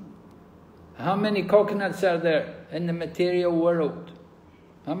 How many coconuts are there in the material world?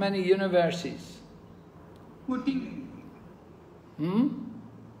 How many universes? 14. Many.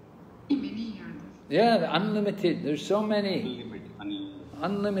 Yeah, unlimited. There's so many.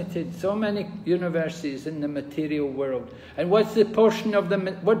 Unlimited. So many universes in the material world. And what's the portion of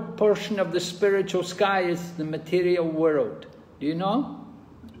what portion of the spiritual sky is the material world? Do you know?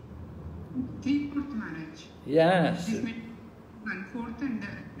 3/4, Maharaj. Yes. 1/4 and the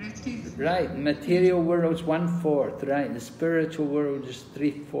rest is... Right, material world is 1/4, right? The spiritual world is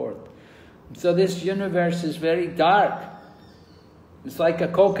 3/4. So this universe is very dark. It's like a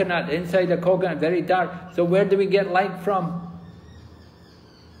coconut, inside a coconut, very dark. So where do we get light from?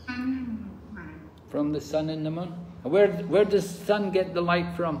 From the sun and the moon. Where does the sun get the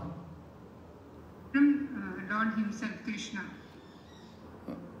light from? From Lord himself, Krishna.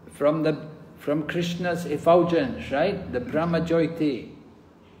 From Krishna's effulgence, right? The Brahma Jyoti.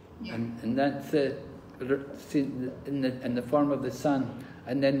 Yeah. And that's in the form of the sun.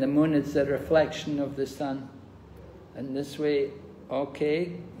 And then the moon is the reflection of the sun. And this way,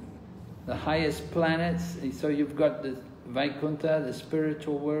 okay, the highest planets, so you've got the Vaikuntha, the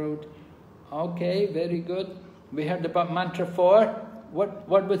spiritual world. Okay, very good. We heard about Mantra 4. What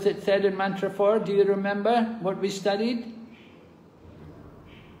was it said in Mantra 4? Do you remember what we studied?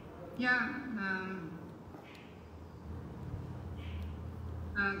 Yeah,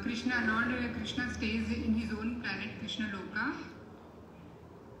 Lord Krishna stays in his own planet, Krishna Loka.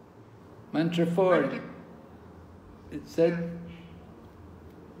 Mantra 4. It said...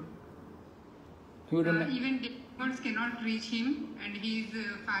 even demons cannot reach him, and he is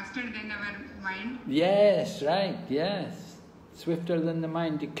faster than our mind. Yes, right, yes. Swifter than the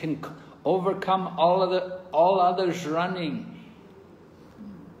mind. It can overcome all others running.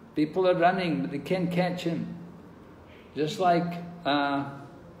 People are running, but they can't catch him. Just like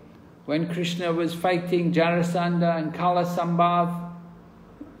when Krishna was fighting Jarasandha and Kalasambhav,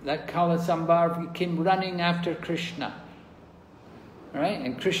 that Kalasambhav came running after Krishna. Right?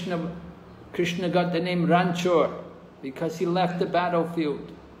 And Krishna got the name Ranchor because he left the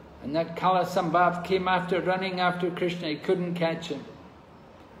battlefield. And that Kalasambhav came running after Krishna. He couldn't catch him.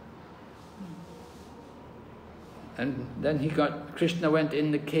 And then Krishna went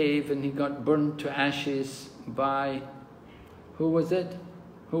in the cave and he got burned to ashes by, who was it?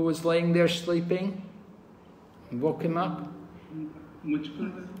 Who was laying there sleeping? Woke him up?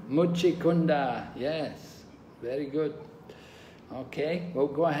 Muchikunda, yes. Very good. Okay, well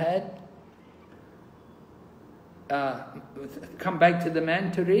go ahead. Come back to the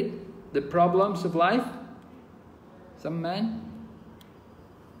man to read the problems of life. Some man.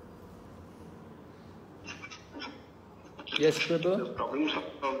 Yes, Prabhu? The problems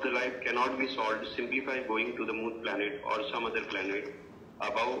of the life cannot be solved simply by going to the moon planet or some other planet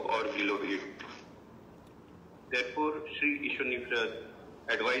above or below it. Therefore, Sri Isopanisad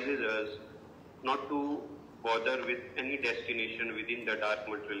advises us not to bother with any destination within the dark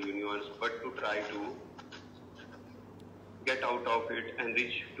material universe, but to try to get out of it and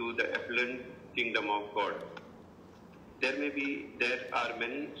reach to the affluent kingdom of God. There are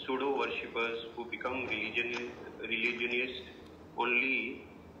many pseudo worshippers who become religionists only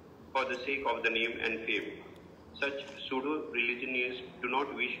for the sake of the name and fame. Such pseudo religionists do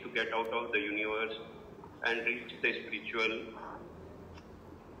not wish to get out of the universe and reach the spiritual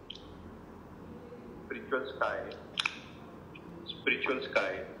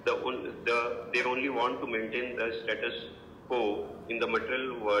sky. They only want to maintain the status quo in the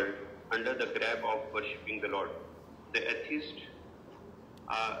material world under the grab of worshipping the Lord. The atheist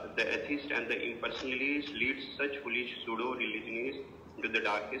and the impersonalists lead such foolish pseudo-religionists into the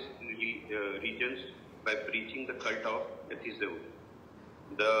darkest regions by preaching the cult of atheism.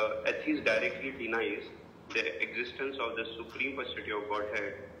 The atheist directly denies the existence of the Supreme Personality of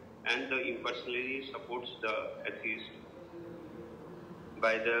Godhead, and the impersonalist supports the atheist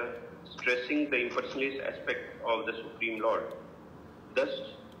by stressing the impersonalist aspect of the Supreme Lord. Thus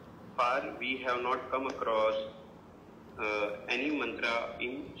far, we have not come across any mantra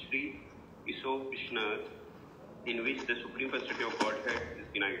in Sri Isopanisad in which the Supreme Personality of Godhead is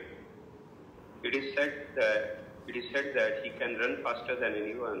denied. It is said that he can run faster than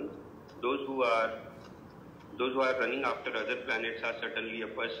anyone. Those who are running after other planets are certainly a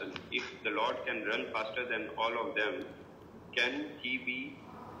person. If the Lord can run faster than all of them, can he be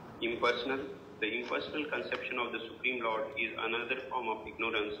impersonal? The impersonal conception of the Supreme Lord is another form of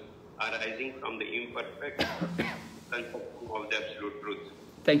ignorance arising from the imperfect conception of the Absolute Truth.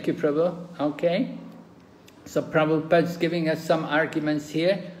 Thank you, Prabhu. Okay. So Prabhupada's giving us some arguments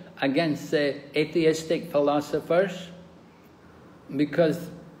here against the atheistic philosophers, because,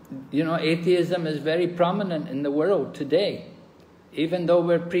 you know, atheism is very prominent in the world today. Even though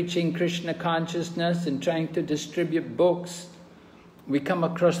we're preaching Krishna consciousness and trying to distribute books, we come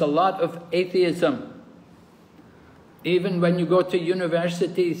across a lot of atheism. Even when you go to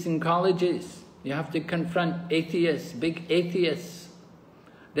universities and colleges, you have to confront atheists, big atheists.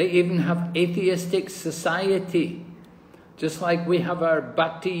 They even have atheistic society. Just like we have our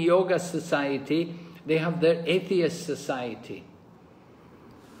Bhakti Yoga society, they have their atheist society.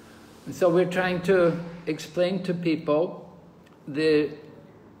 And so we're trying to explain to people the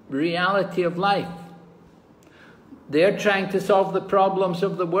reality of life. They're trying to solve the problems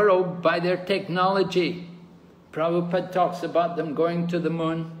of the world by their technology. Prabhupada talks about them going to the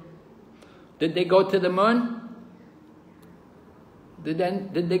moon. Did they go to the moon? Did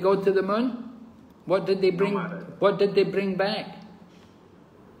they go to the moon? What did they bring? What did they bring back?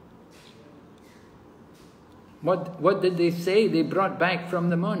 What did they say they brought back from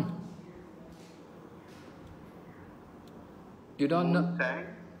the moon? You don't know?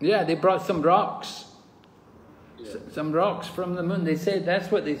 Yeah, they brought some rocks. Yeah. Some rocks from the moon. They said,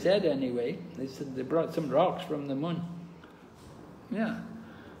 that's what they said anyway. They said they brought some rocks from the moon. Yeah.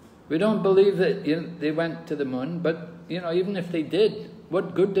 We don't believe that, you know, they went to the moon, but, you know, even if they did,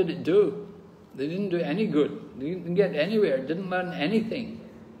 what good did it do? They didn't do any good. They didn't get anywhere, didn't learn anything.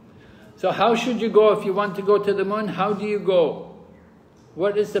 So how should you go if you want to go to the moon? How do you go?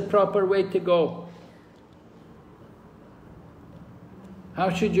 What is the proper way to go? How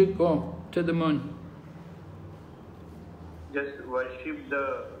should you go to the moon? Just worship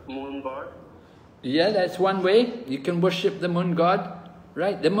the moon god? Yeah, that's one way. You can worship the moon god.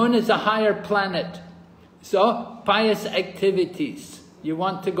 Right? The moon is a higher planet. So, pious activities. You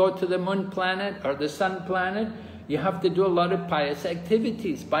want to go to the moon planet or the sun planet, you have to do a lot of pious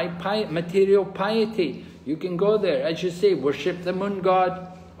activities. By material piety, you can go there. As you say, worship the moon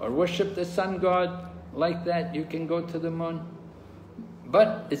god or worship the sun god. Like that, you can go to the moon.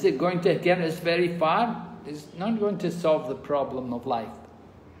 But is it going to get us very far? It's not going to solve the problem of life,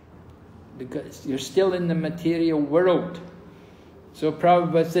 because you're still in the material world. So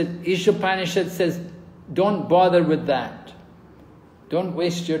Prabhupada said, Isopanisad says, don't bother with that. Don't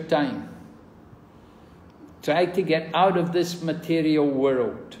waste your time. Try to get out of this material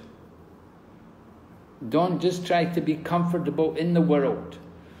world. Don't just try to be comfortable in the world.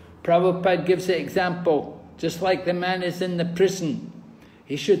 Prabhupada gives an example, just like the man is in the prison.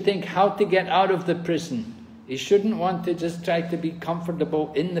 He should think how to get out of the prison. He shouldn't want to just try to be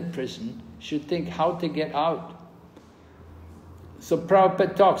comfortable in the prison. He should think how to get out. So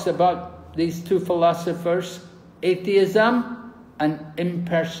Prabhupada talks about these two philosophers, atheism and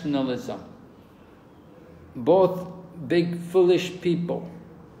impersonalism. Both big foolish people.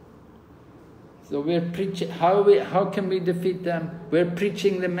 So we're preaching, how can we defeat them? We're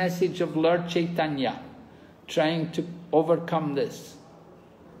preaching the message of Lord Chaitanya, trying to overcome this.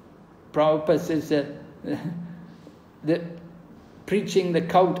 Prabhupada says that preaching the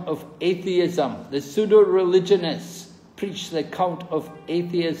cult of atheism, the pseudo-religionists preach the cult of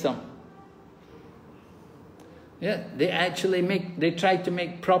atheism. Yeah, they try to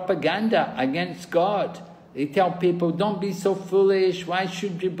make propaganda against God. They tell people, don't be so foolish, why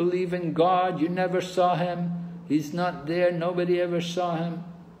should you believe in God? You never saw Him, He's not there, nobody ever saw Him.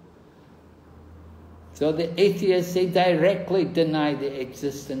 So the atheists, they directly deny the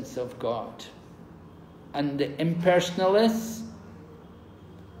existence of God. And the impersonalists,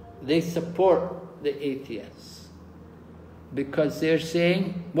 they support the atheists. Because they're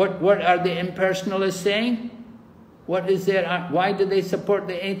saying, what are the impersonalists saying? Why do they support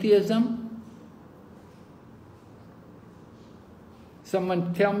the atheism?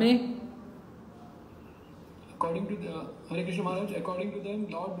 Someone tell me? According to the Hare Krishna Maharaj, according to them,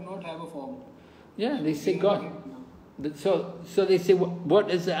 God do not have a form. Yeah, they say God. So they say,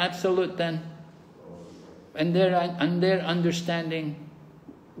 what is the absolute then? And their understanding,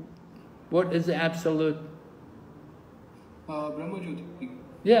 what is the absolute? Brahmajyoti.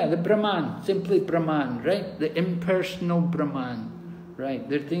 Yeah, the Brahman, simply Brahman, right? The impersonal Brahman, right?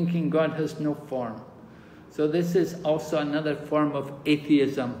 They're thinking God has no form. So this is also another form of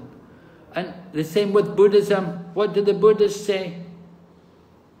atheism. And the same with Buddhism. What do the Buddhists say?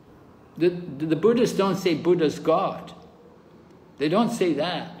 The Buddhists don't say Buddha's God. They don't say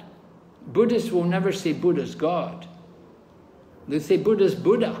that. Buddhists will never say Buddha's God. They say Buddha's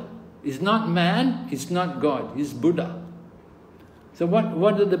Buddha. He's not man, he's not God, he's Buddha. So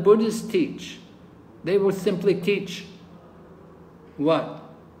what do the Buddhists teach? They will simply teach what?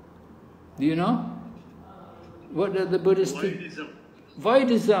 Do you know? What do the Buddhists teach?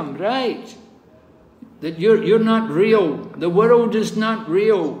 Voidism, right. That you're not real. The world is not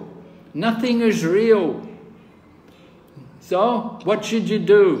real. Nothing is real. So, what should you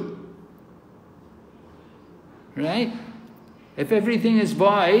do? Right? If everything is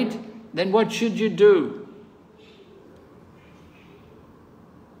void, then what should you do?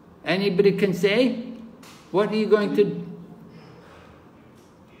 Anybody can say? What are you going to do?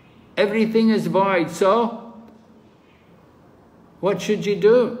 Everything is void, so what should you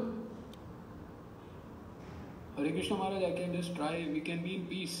do? Hare Krishna Maharaj, I can just try, we can be in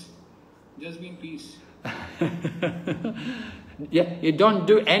peace. Just be in peace. Yeah, you don't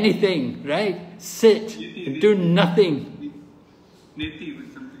do anything, right? Sit, do nothing.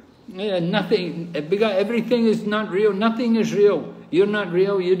 Yeah, nothing. Because everything is not real. Nothing is real. You're not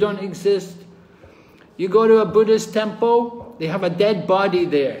real. You don't exist. You go to a Buddhist temple, they have a dead body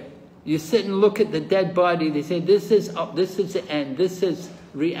there. You sit and look at the dead body. They say, this is the end. This is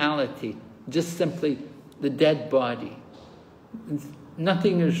reality. Just simply the dead body.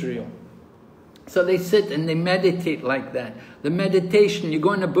 Nothing is real. So they sit and they meditate like that. The meditation, you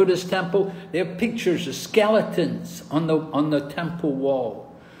go in a Buddhist temple, they have pictures of skeletons on the temple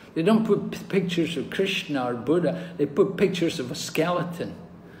wall. They don't put pictures of Krishna or Buddha. They put pictures of a skeleton.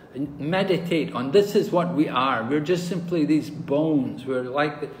 And meditate on, this is what we are. We're just simply these bones. We're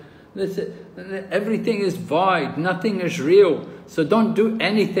like... everything is void, nothing is real. So don't do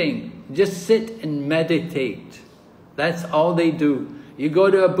anything. Just sit and meditate. That's all they do. You go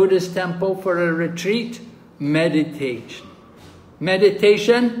to a Buddhist temple for a retreat, meditation.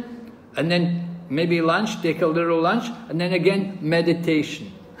 Meditation, and then maybe lunch, take a little lunch, and then again,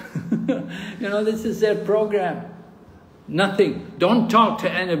 meditation. You know, this is their program. Nothing. Don't talk to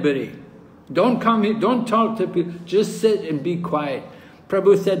anybody. Don't come here, don't talk to people. Just sit and be quiet.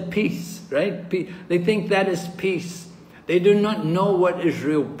 Prabhu said peace, right? Peace. They think that is peace. They do not know what is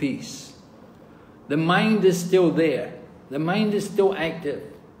real peace. The mind is still there. The mind is still active.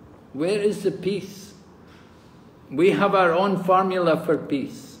 Where is the peace? We have our own formula for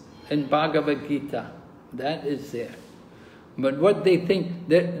peace in Bhagavad Gita. That is there. But what they think,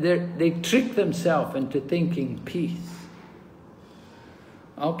 they trick themselves into thinking peace.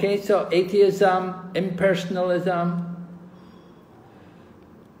 Okay, so atheism, impersonalism,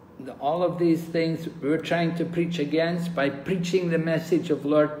 all of these things we're trying to preach against by preaching the message of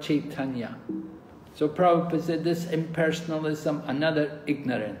Lord Chaitanya. So Prabhupada said this impersonalism, another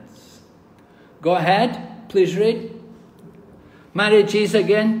ignorance. Go ahead, please read. Marriages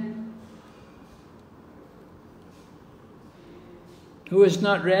again. Who has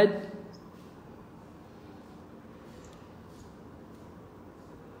not read?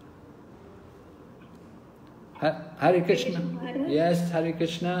 Hare Krishna. Hare Krishna. Yes, Hare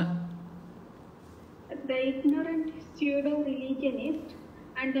Krishna. The ignorant pseudo-religionists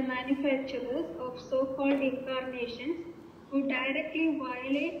and the manufacturers of so-called incarnations who directly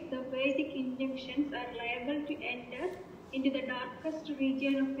violate the Vedic injunctions are liable to enter into the darkest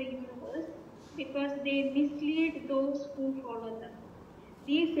region of the universe because they mislead those who follow them.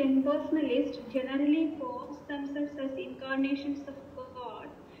 These impersonalists generally pose themselves as incarnations of God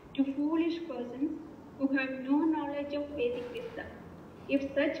to foolish persons who have no knowledge of Vedic wisdom.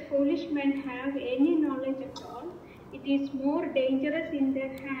 If such foolish men have any knowledge at all, it is more dangerous in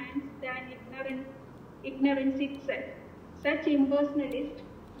their hands than ignorance itself. Such impersonalists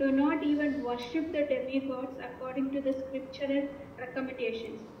do not even worship the demigods according to the scriptural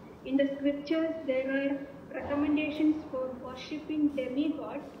recommendations. In the scriptures, there are recommendations for worshipping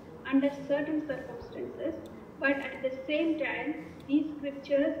demigods under certain circumstances, but at the same time, these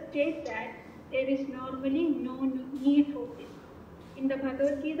scriptures state that there is normally no need for this. In the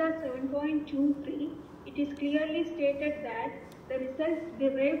Bhagavad Gita 7.23, it is clearly stated that the results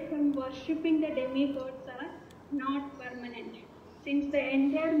derived from worshipping the demigods are not permanent. Since the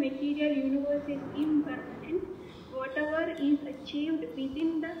entire material universe is impermanent, whatever is achieved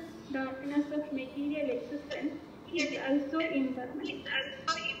within the darkness of material existence is also impermanent.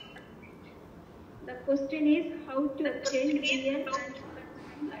 The question is how to obtain real and perfect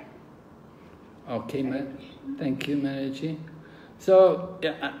life. Okay, thank you, Manaji. So,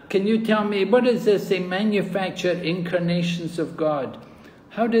 can you tell me, what is this? They manufacture incarnations of God.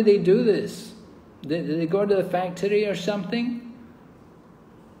 How do they do this? Do they go to the factory or something?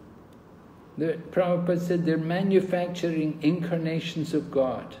 Prabhupada said they're manufacturing incarnations of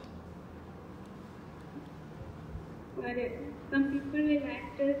God. Some people will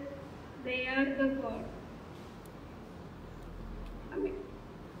act as they are the God.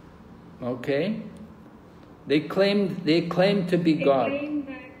 Okay. They claim to be God. They claim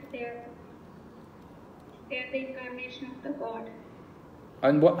that they are the incarnation of the God.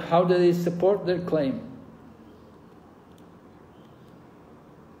 And how do they support their claim?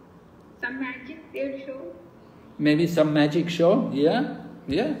 Some magic they'll show. Maybe some magic show? Yeah,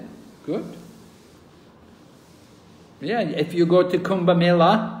 good. Yeah, if you go to Kumbh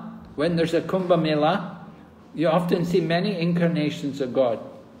Mela, when there's a Kumbh Mela, you often see many incarnations of God.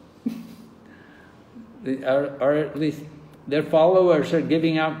 Or at least their followers are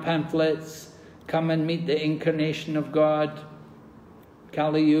giving out pamphlets, come and meet the incarnation of God,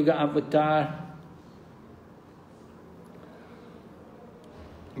 Kali Yuga Avatar.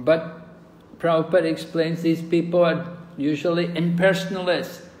 But Prabhupada explains these people are usually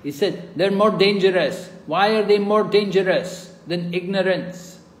impersonalists. He said they're more dangerous. Why are they more dangerous than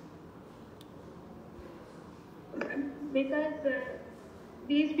ignorance? Because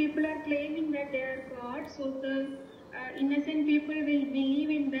these people are claiming that they are God, so the innocent people will believe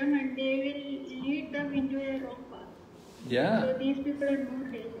in them and they will lead them into a wrong path. Yeah. So these people are more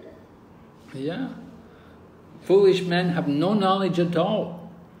dangerous. Yeah. Foolish men have no knowledge at all.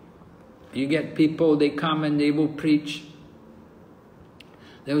 You get people, they come and they will preach.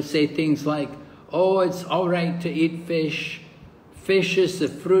 They will say things like, oh, it's all right to eat fish. Fish is the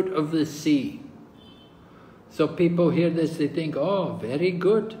fruit of the sea. So people hear this, they think, oh, very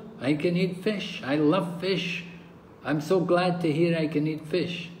good. I can eat fish. I love fish. I'm so glad to hear I can eat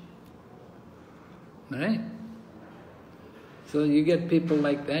fish. Right? So you get people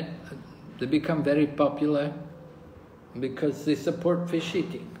like that. They become very popular because they support fish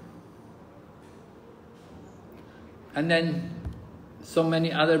eating. And then so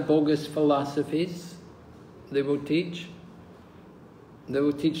many other bogus philosophies they will teach. They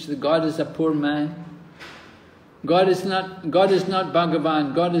will teach that God is a poor man. God is not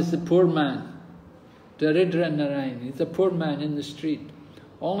Bhagavan, God is the poor man. Daridra Narayan, he's a poor man in the street.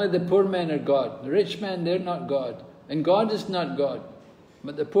 Only the poor men are God. The rich man, they're not God. And God is not God.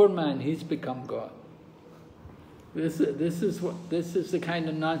 But the poor man, he's become God. This is the kind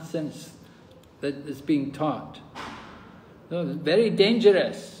of nonsense that is being taught. So it's very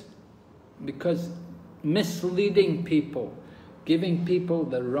dangerous because misleading people, giving people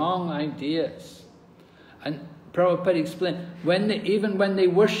the wrong ideas. And Prabhupada explained, even when they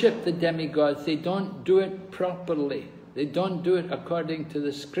worship the demigods, they don't do it properly. They don't do it according to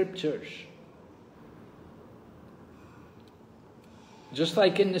the scriptures. Just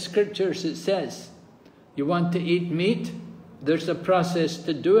like in the scriptures it says, you want to eat meat, there's a process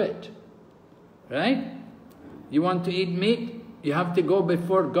to do it. Right? You want to eat meat, you have to go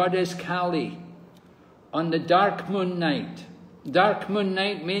before Goddess Kali on the dark moon night. Dark moon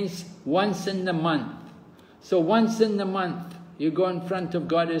night means once in the month. So once in the month, you go in front of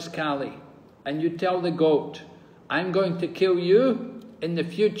Goddess Kali and you tell the goat, I'm going to kill you, in the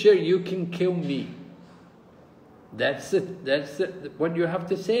future you can kill me. That's it. That's it. What you have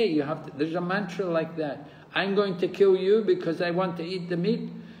to say. You have to, there's a mantra like that. I'm going to kill you because I want to eat the meat.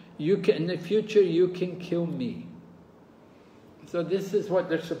 You can, in the future, you can kill me. So this is what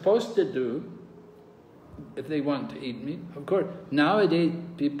they're supposed to do if they want to eat meat. Of course, nowadays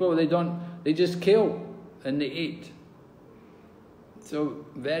people, they just kill and they eat. So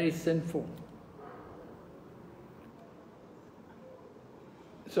very sinful.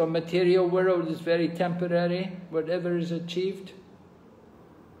 So material world is very temporary. Whatever is achieved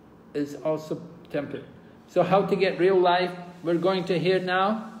is also temporary. So how to get real life, we're going to hear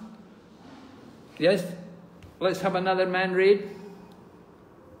now. Yes? Let's have another man read.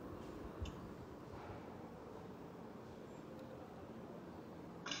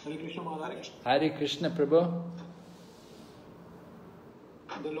 Hare Krishna Maharaj. Hare Krishna Prabhu.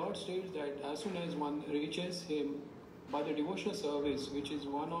 The Lord states that as soon as one reaches Him by the devotional service, which is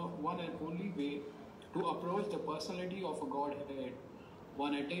one and only way to approach the personality of a Godhead,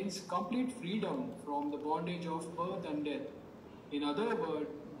 one attains complete freedom from the bondage of birth and death. In other words,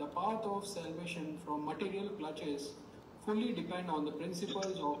 the path of salvation from material clutches fully depend on the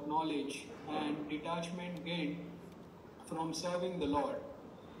principles of knowledge and detachment gained from serving the Lord.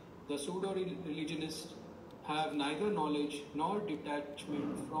 The pseudo-religionists have neither knowledge nor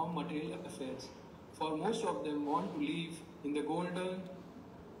detachment from material affairs, for most of them want to live in the golden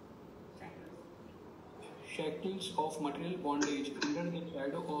shackles of material bondage under the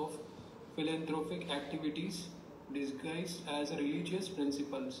shadow of philanthropic activities disguised as religious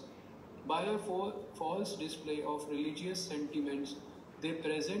principles. By a false display of religious sentiments, they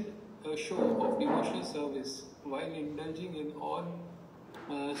present a show of devotional service while indulging in all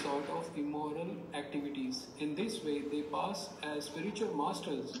sort of immoral activities. In this way, they pass as spiritual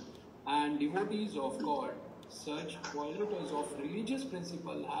masters and devotees of God. Such violators of religious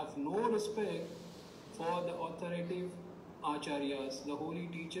principle have no respect for the authoritative acharyas, the holy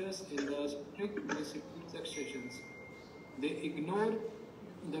teachers in the strict discipline successions. They ignore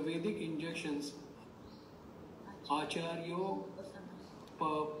the Vedic injunctions, Acharyo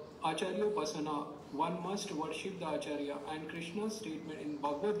Pasana, one must worship the Acharya, and Krishna's statement in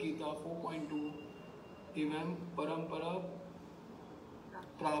Bhagavad Gita 4.2, Imam Parampara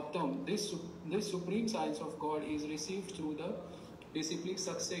Praptam. This supreme science of God is received through the disciplic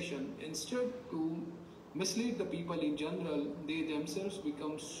succession. Instead, to mislead the people in general, they themselves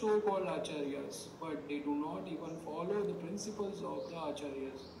become so-called acharyas, but they do not even follow the principles of the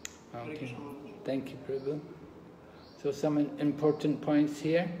acharyas. Okay. Thank you, Prabhu. So some important points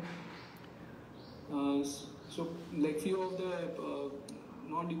here. So, like few of the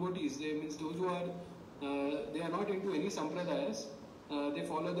non-devotees, they means those who are they are not into any sampradayas. They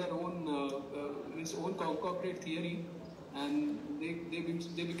follow their own own concocted theory, and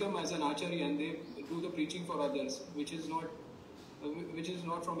they become as an acharya and they do the preaching for others, which is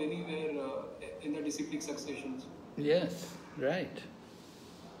not from anywhere in the disciplic successions. Yes, right.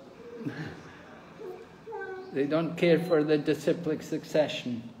 They don't care for the disciplic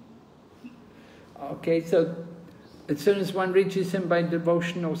succession. Okay, so as soon as one reaches Him by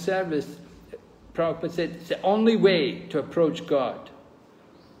devotional service, Prabhupada said it's the only way to approach God.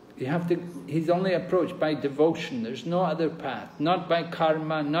 You have to. He's only approached by devotion. There's no other path. Not by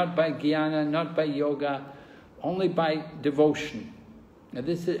karma, not by jnana, not by yoga. Only by devotion. Now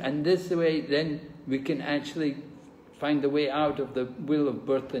this way, then we can actually find the way out of the wheel of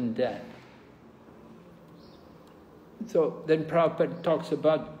birth and death. So then Prabhupada talks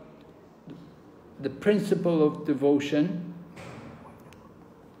about the principle of devotion.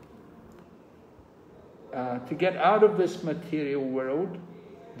 To get out of this material world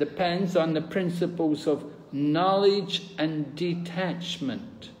depends on the principles of knowledge and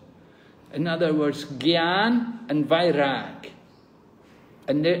detachment. In other words, Gyan and Vairag.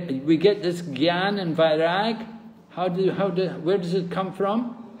 And there, we get this Gyan and Vairag. Where does it come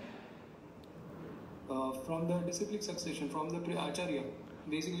from? From the disciplic succession, from the Acharya,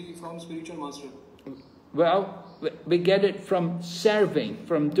 basically from spiritual master. Well, we get it from serving,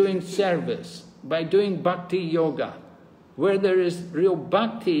 from doing service, by doing Bhakti yoga. Where there is real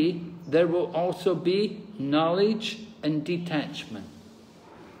Bhakti, there will also be knowledge and detachment.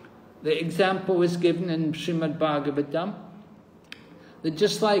 The example is given in Srimad Bhagavatam, that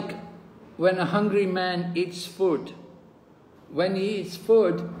just like when a hungry man eats food, when he eats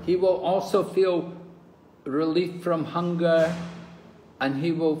food, he will also feel relief from hunger, and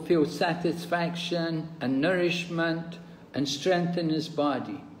he will feel satisfaction and nourishment and strength in his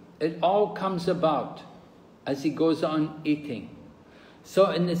body. It all comes about as he goes on eating.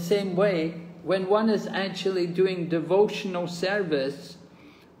 So in the same way, when one is actually doing devotional service,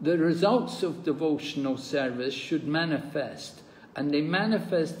 the results of devotional service should manifest, and they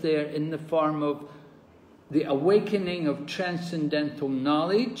manifest there in the form of the awakening of transcendental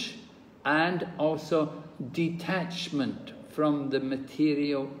knowledge and also detachment from the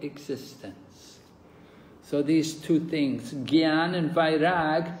material existence. So these two things, Gyan and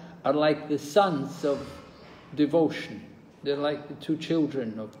Vairag, are like the sons of devotion. They're like the two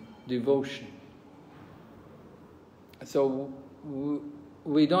children of devotion. So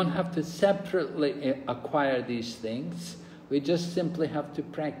we don't have to separately acquire these things. We just simply have to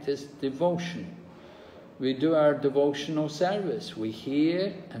practice devotion. We do our devotional service. We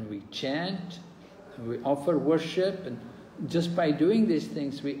hear and we chant and we offer worship, and just by doing these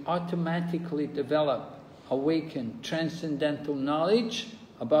things we automatically develop, awaken transcendental knowledge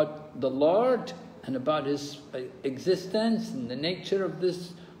about the Lord and about His existence and the nature of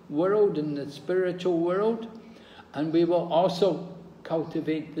this world and the spiritual world. And we will also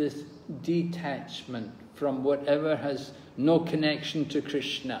cultivate this detachment from whatever has no connection to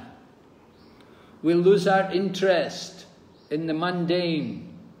Krishna. We'll lose our interest in the mundane.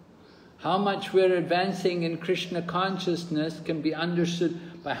 How much we're advancing in Krishna consciousness can be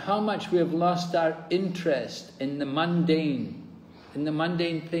understood by how much we have lost our interest in the mundane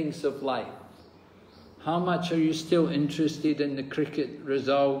things of life. How much are you still interested in the cricket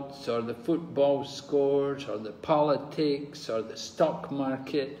results, or the football scores, or the politics, or the stock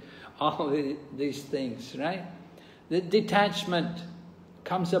market, all these things, right? The detachment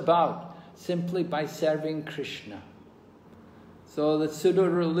comes about simply by serving Krishna. So the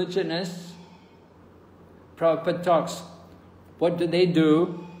pseudo-religionists, Prabhupada talks, what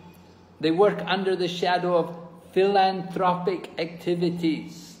do? They work under the shadow of philanthropic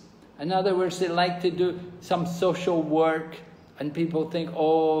activities. In other words, they like to do some social work, and people think,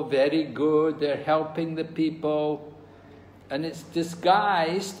 oh, very good, they're helping the people. And it's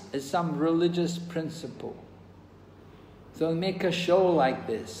disguised as some religious principle. So they make a show like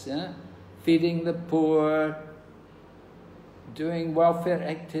this, feeding the poor, doing welfare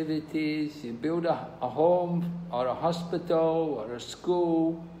activities, you build a home or a hospital or a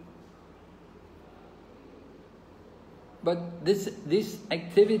school. But these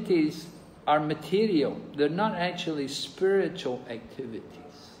activities are material, they're not actually spiritual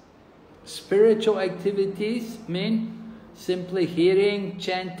activities. Spiritual activities mean simply hearing,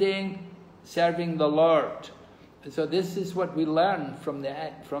 chanting, serving the Lord. So this is what we learn from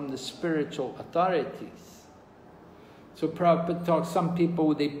the spiritual authorities. So Prabhupada talks, some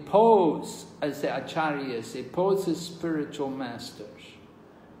people, they pose as the acharyas, they pose as spiritual masters.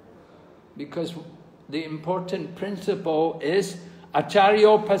 Because the important principle is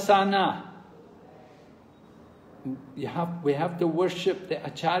acharyopasana. We have to worship the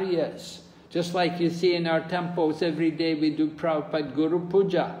acharyas. Just like you see in our temples, every day we do Prabhupada Guru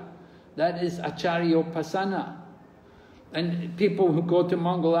Puja. That is acharyopasana. And people who go to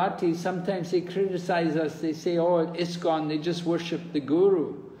Mongol Aarti, sometimes they criticize us. They say, oh, at ISKCON, they just worship the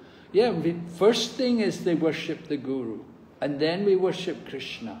Guru. Yeah, first thing is they worship the Guru. And then we worship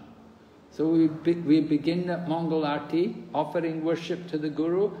Krishna. So we begin at Mongol Aarti, offering worship to the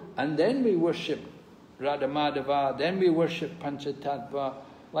Guru, and then we worship Radha Madhava, then we worship Panchatattva,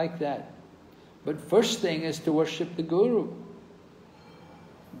 like that. But first thing is to worship the Guru.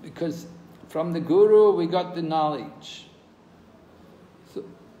 Because from the Guru we got the knowledge.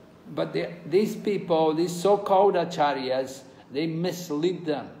 But these people, these so-called acharyas, they mislead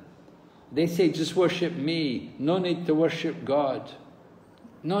them. They say, just worship me, no need to worship God.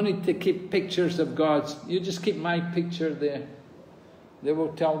 No need to keep pictures of gods, you just keep my picture there. They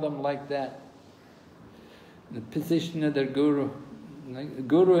will tell them like that. The position of their Guru. The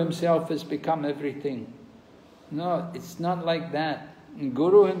Guru himself has become everything. No, it's not like that. And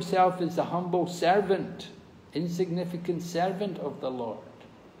Guru himself is a humble servant, insignificant servant of the Lord.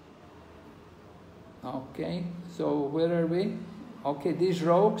 Okay, so where are we? Okay, these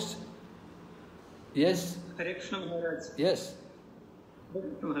rogues. Yes? Hare Krishna Maharaj. Yes.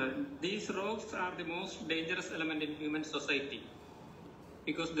 These rogues are the most dangerous element in human society.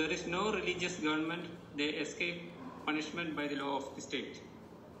 Because there is no religious government, they escape punishment by the law of the state.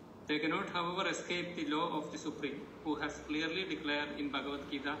 They cannot, however, escape the law of the Supreme, who has clearly declared in Bhagavad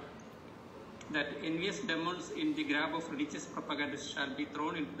Gita that envious demons in the grab of religious propagandists shall be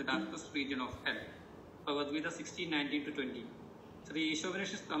thrown into the darkest region of hell. Bhagavad Gita 16:19-20. So the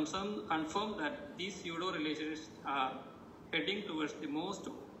Isopanisad confirm that these pseudo-religionists are heading towards the most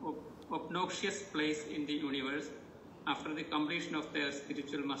obnoxious place in the universe after the completion of their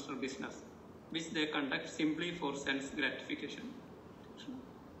spiritual master business, which they conduct simply for sense gratification.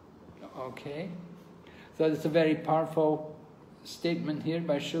 Okay. So it's a very powerful statement here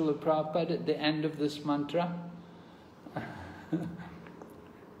by Srila Prabhupada at the end of this mantra.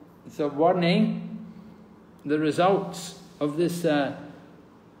 So warning, the results of this,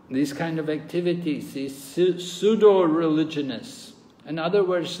 these kind of activities, these pseudo-religionists. In other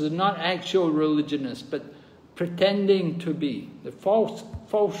words, they're not actual religionists, but pretending to be, the false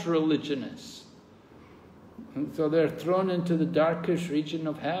religionists. And so they're thrown into the darkest region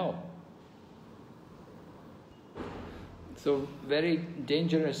of hell. So very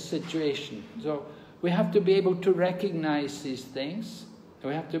dangerous situation. So we have to be able to recognize these things.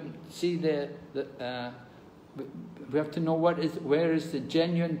 We have to see we have to know where is the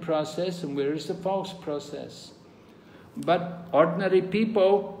genuine process and where is the false process. But ordinary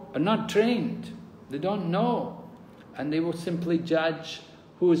people are not trained. They don't know. And they will simply judge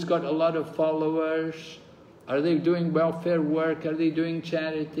who's got a lot of followers. Are they doing welfare work? Are they doing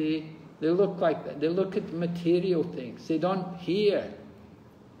charity? They look like that. They look at material things. They don't hear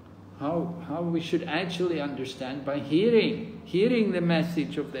how we should actually understand by hearing the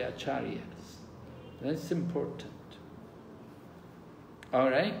message of the acharyas. That's important. All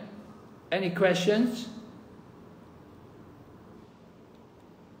right? Any questions?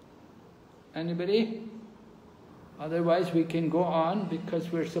 Anybody? Otherwise we can go on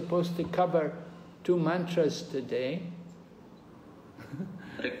because we're supposed to cover 2 mantras today.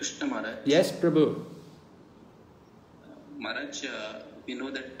 Hare Krishna Maharaj. Yes, Prabhu. Maharaj, we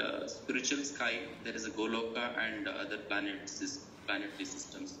know that spiritual sky, there is a Goloka and other planetary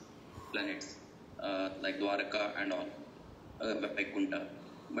systems, planets like Dwaraka and all, Vaikuntha.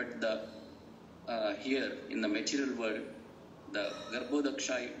 But here in the material world, the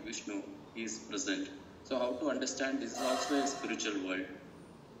Garbhodakshai Vishnu is present. So how to understand this is also a spiritual world?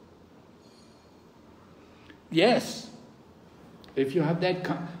 Yes. If you have that...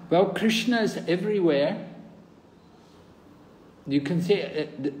 Well, Krishna is everywhere. You can say...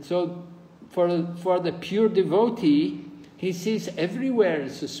 So, for the pure devotee, he sees everywhere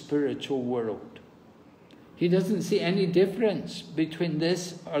as a spiritual world. He doesn't see any difference between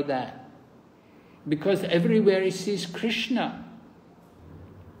this or that. Because everywhere he sees Krishna.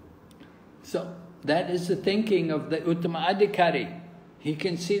 So, that is the thinking of the Uttama Adhikari. He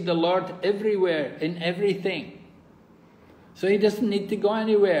can see the Lord everywhere, in everything. So he doesn't need to go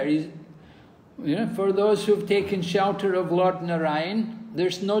anywhere. For those who've taken shelter of Lord Narayan,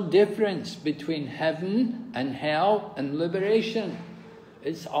 there's no difference between heaven and hell and liberation.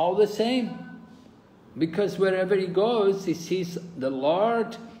 It's all the same. Because wherever he goes, he sees the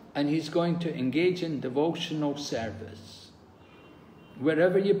Lord and he's going to engage in devotional service.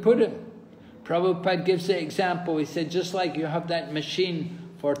 Wherever you put him. Prabhupada gives the example, he said, just like you have that machine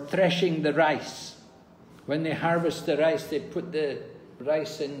for threshing the rice. When they harvest the rice, they put the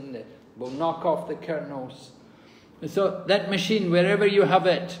rice in, will knock off the kernels. And so that machine, wherever you have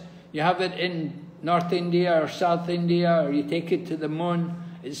it in North India or South India, or you take it to the moon,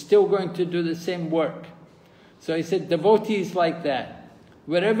 it's still going to do the same work. So he said, devotees like that.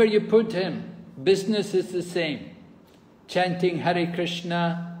 Wherever you put him, business is the same. Chanting Hare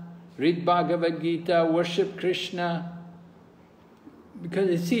Krishna, read Bhagavad Gita, worship Krishna. Because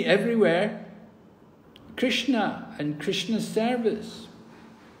you see everywhere, Krishna and Krishna's service.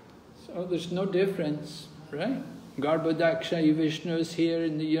 So there's no difference, right? Garbhodakshai Vishnu is here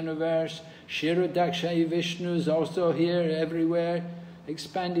in the universe. Shirodakshai Vishnu is also here everywhere,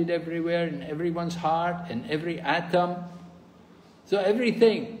 expanded everywhere, in everyone's heart, in every atom. So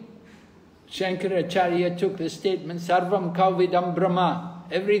everything. Shankaracharya took the statement, Sarvam Kalvidam Brahma.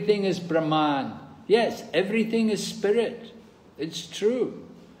 Everything is Brahman. Yes, everything is spirit. It's true.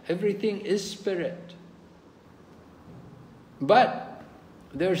 Everything is spirit. But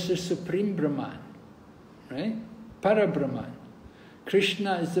there's the Supreme Brahman, right? Parabrahman.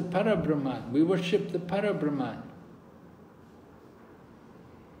 Krishna is the Parabrahman. We worship the Parabrahman.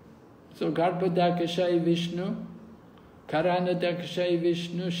 So Garbhodakshai Vishnu, Karanadakshai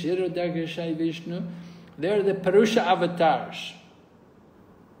Vishnu, Shirodakshai Vishnu, they're the Purusha avatars.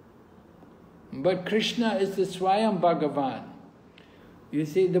 But Krishna is the Swayam Bhagavan. You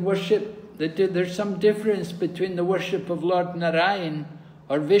see, the worship, there's some difference between the worship of Lord Narayan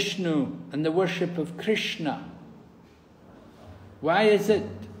or Vishnu and the worship of Krishna. Why is it?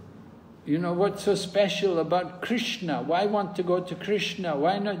 What's so special about Krishna? Why want to go to Krishna?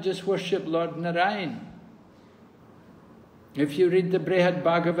 Why not just worship Lord Narayan? If you read the Brihad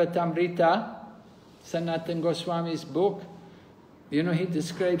Bhagavatamrita, Sanatana Goswami's book, he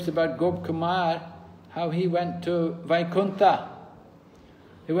describes about Gop Kumar, how he went to Vaikuntha.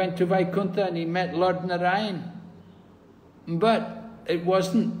 He went to Vaikuntha and he met Lord Narayan. But it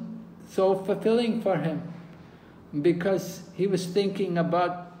wasn't so fulfilling for him. because he was thinking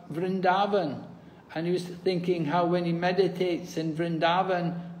about Vrindavan, and he was thinking how when he meditates in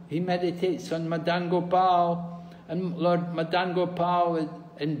Vrindavan, he meditates on Madan Gopal, and Lord Madan Gopal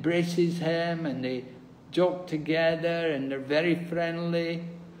embraces him, and they joke together, and they're very friendly.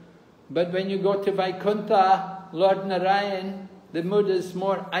 But when you go to Vaikuntha, Lord Narayan, the mood is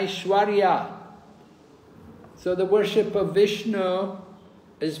more Aishwarya. So the worship of Vishnu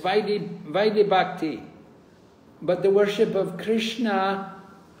is Vaidhi Bhakti, but the worship of Krishna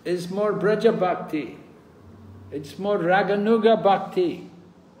is more Braja Bhakti. It's more Raganuga Bhakti,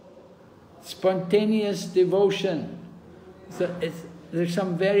 spontaneous devotion. So there's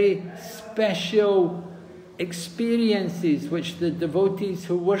some very special experiences which the devotees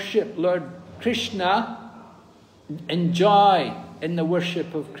who worship Lord Krishna enjoy in the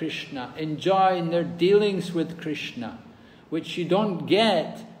worship of Krishna, enjoy in their dealings with Krishna, which you don't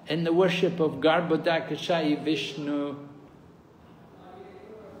get in the worship of Garbhodakashayi Vishnu.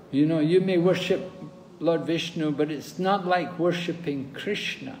 You know, you may worship Lord Vishnu, but it's not like worshipping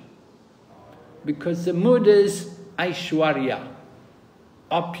Krishna, because the mood is Aishwarya,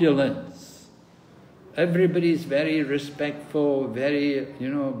 opulence. Everybody's very respectful, very,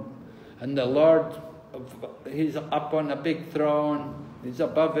 and the Lord, He's up on a big throne, He's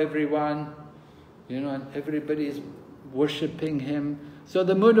above everyone, and everybody's worshipping Him. So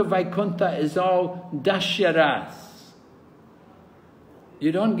the mood of Vaikuntha is all Dashyaras.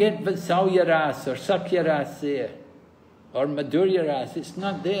 You don't get Vatsalyaras or Sakyaras there, or Madhuryaras. It's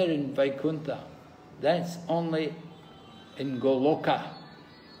not there in Vaikuntha. That's only in Goloka.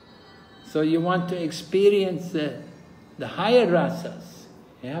 So you want to experience the higher rasas,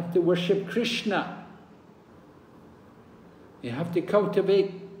 you have to worship Krishna. You have to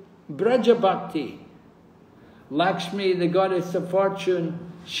cultivate Braja Bhakti. Lakshmi, the goddess of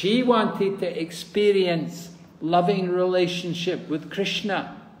fortune, she wanted to experience loving relationship with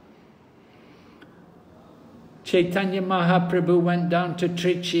Krishna. Chaitanya Mahaprabhu went down to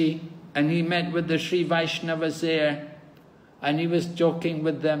Trichy and he met with the Sri Vaishnavas there, and he was joking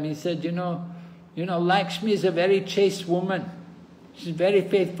with them. He said, Lakshmi is a very chaste woman. She's very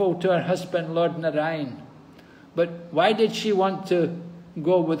faithful to her husband, Lord Narayan. But why did she want to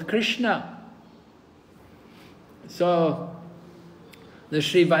go with Krishna? So the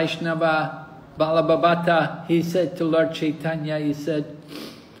Sri Vaishnava Balabhabata, he said to Lord Chaitanya, he said,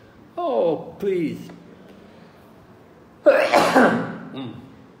 "Oh, please."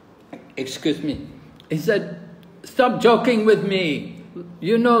 Excuse me. He said, "Stop joking with me.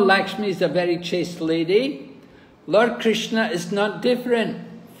 You know Lakshmi is a very chaste lady. Lord Krishna is not different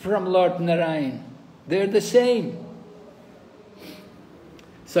from Lord Narayan. They're the same."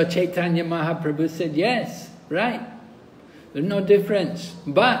 So Chaitanya Mahaprabhu said, "Yes, right. There's no difference.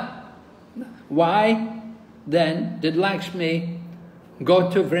 But why then did Lakshmi go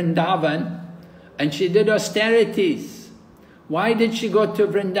to Vrindavan and she did austerities? Why did she go to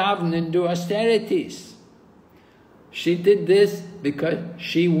Vrindavan and do austerities? She did this because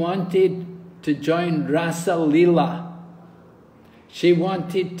she wanted to join Rasa Leela. She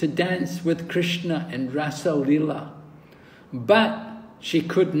wanted to dance with Krishna in Rasa Leela. But she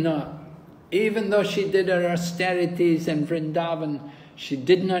could not. Even though she did her austerities in Vrindavan, she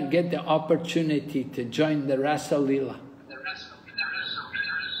did not get the opportunity to join the Rasa Leela.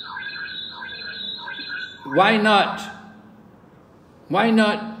 Why not? Why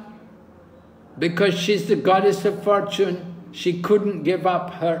not? Because she's the goddess of fortune. She couldn't give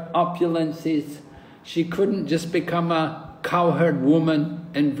up her opulences. She couldn't just become a cowherd woman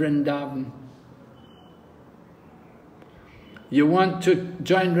in Vrindavan. You want to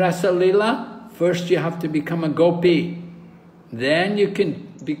join Rasa Leela? First you have to become a gopi. Then you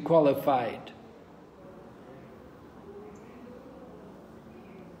can be qualified.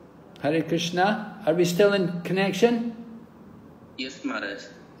 Hare Krishna. Are we still in connection? Yes, Maharaj.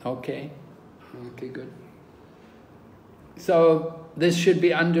 Okay. Okay, good. So this should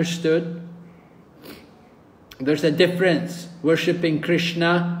be understood. There's a difference worshipping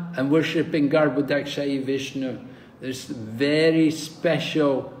Krishna and worshipping Garbhodakshayi Vishnu. There's very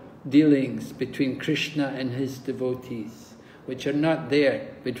special dealings between Krishna and his devotees, which are not there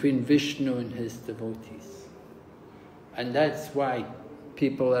between Vishnu and his devotees. And that's why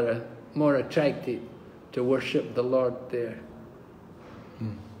people are more attracted to worship the Lord there.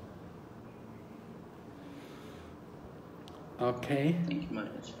 Okay. Thank you,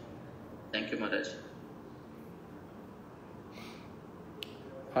 Maharaj. Thank you, Maharaj.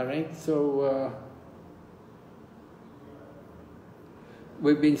 All right, so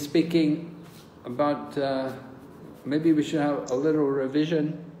we've been speaking about, maybe we should have a little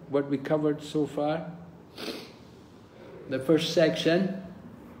revision, what we covered so far. the first section.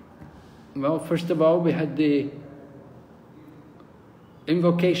 Well, first of all, we had the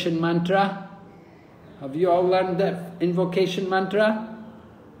invocation mantra. Have you all learned that invocation mantra?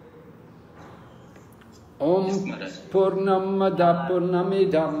 Om Purnamada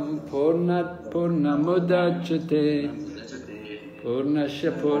Purnamidam Purnat Purnamudachyate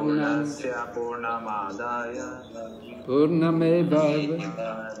Purnasya Purnamadaya Purnameva.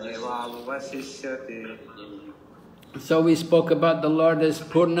 So we spoke about the Lord as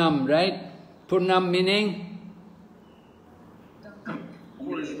Purnam, right? Purnam meaning?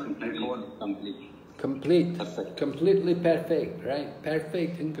 Complete. Perfect. Completely perfect, right?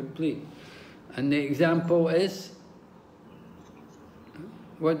 Perfect and complete. And the example is?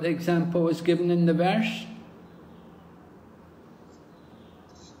 What example is given in the verse?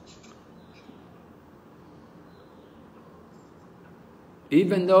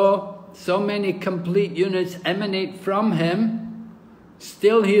 Even though so many complete units emanate from him,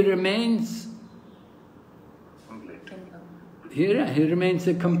 still he remains he remains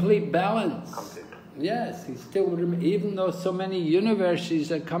a complete balance. Complete. Yes, he still even though so many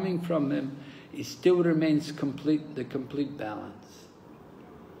universes are coming from him, he still remains complete, the complete balance.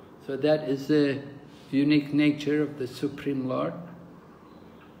 So that is the unique nature of the Supreme Lord.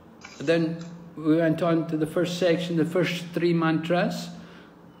 Then we went on to the first section, the first 3 mantras.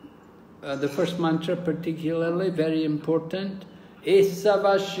 The first mantra particularly, very important.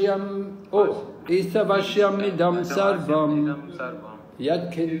 Isavashyam idam sarvam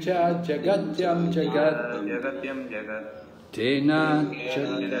yad kincha jagatyam jagat tena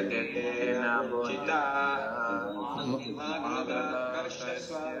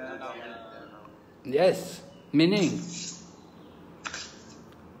Yes, meaning.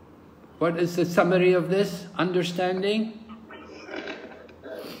 What is the summary of this understanding?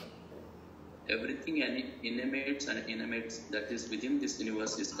 Everything animates and inanimates that is within this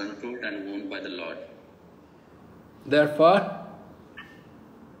universe is controlled and owned by the Lord. Therefore,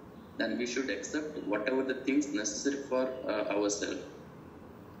 then we should accept whatever the things necessary for ourselves,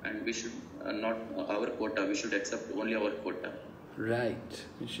 and we should not our quota. We should accept only our quota. Right.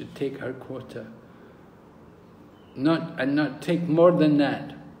 We should take our quota. Not take more than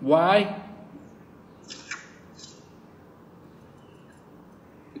that. Why?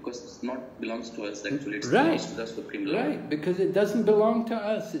 Because it's not belongs to us actually, it right. belongs to the Supreme Lord. Right, because it doesn't belong to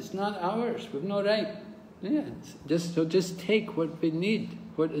us, it's not ours, we've no right. Yeah, just take what we need,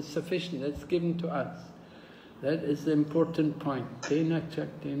 what is sufficient, that's given to us. That is the important point. Tena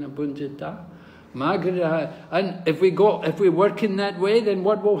chaktena bunjita magraha. And if we work in that way, then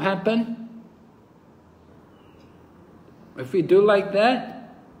what will happen? If we do like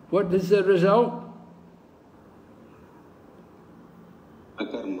that, what is the result?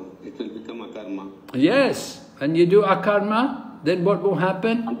 Akarma. It will become akarma. Yes, and you do akarma, then what will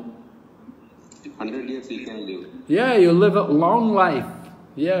happen? 100 years you can live. Yeah, you live a long life.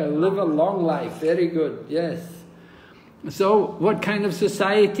 Yeah, live a long life. Very good, yes. So, what kind of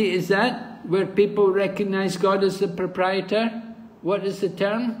society is that? Where people recognize God as the proprietor? What is the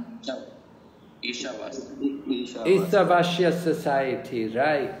term? Isavasya society,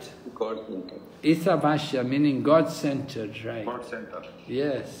 right. God-centered. Isavasya meaning God-centered, right. God-centered.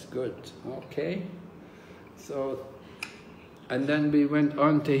 Yes, good. Okay. So, and then we went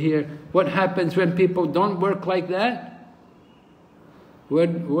on to hear what happens when people don't work like that?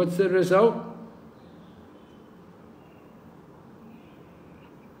 What's the result?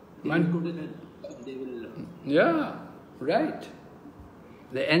 Yeah, right.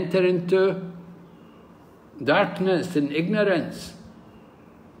 They enter into darkness and ignorance.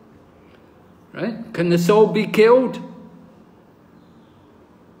 Right? Can the soul be killed?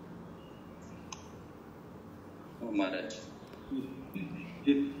 Oh, Maharaj.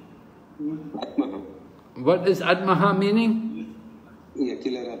 What is Atmaha meaning? Yeah,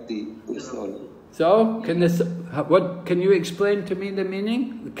 killer of the soul. So, can you explain to me the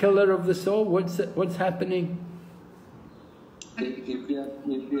meaning? The killer of the soul? What's happening?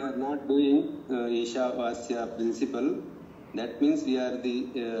 If we are not doing Isha Vasya principle, that means we are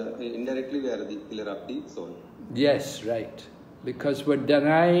indirectly we are the killer of the soul. Yes, right. Because we're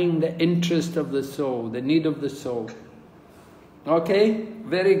denying the interest of the soul, the need of the soul. Okay,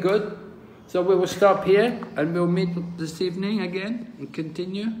 very good. So we will stop here and we'll meet this evening again and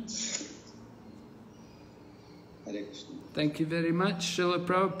continue. Thank you very much. Srila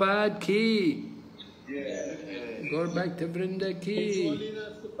Prabhupada ki. Go back to Vrinda ki.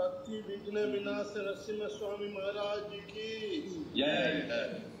 Bhakti Vighna Vinasa Narasima Swami Maharaj ki. Jai.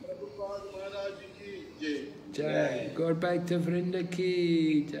 Prabhupada Maharaj ki. Jai. Jai. Go back to Vrinda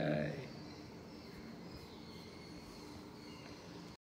ki. Jai.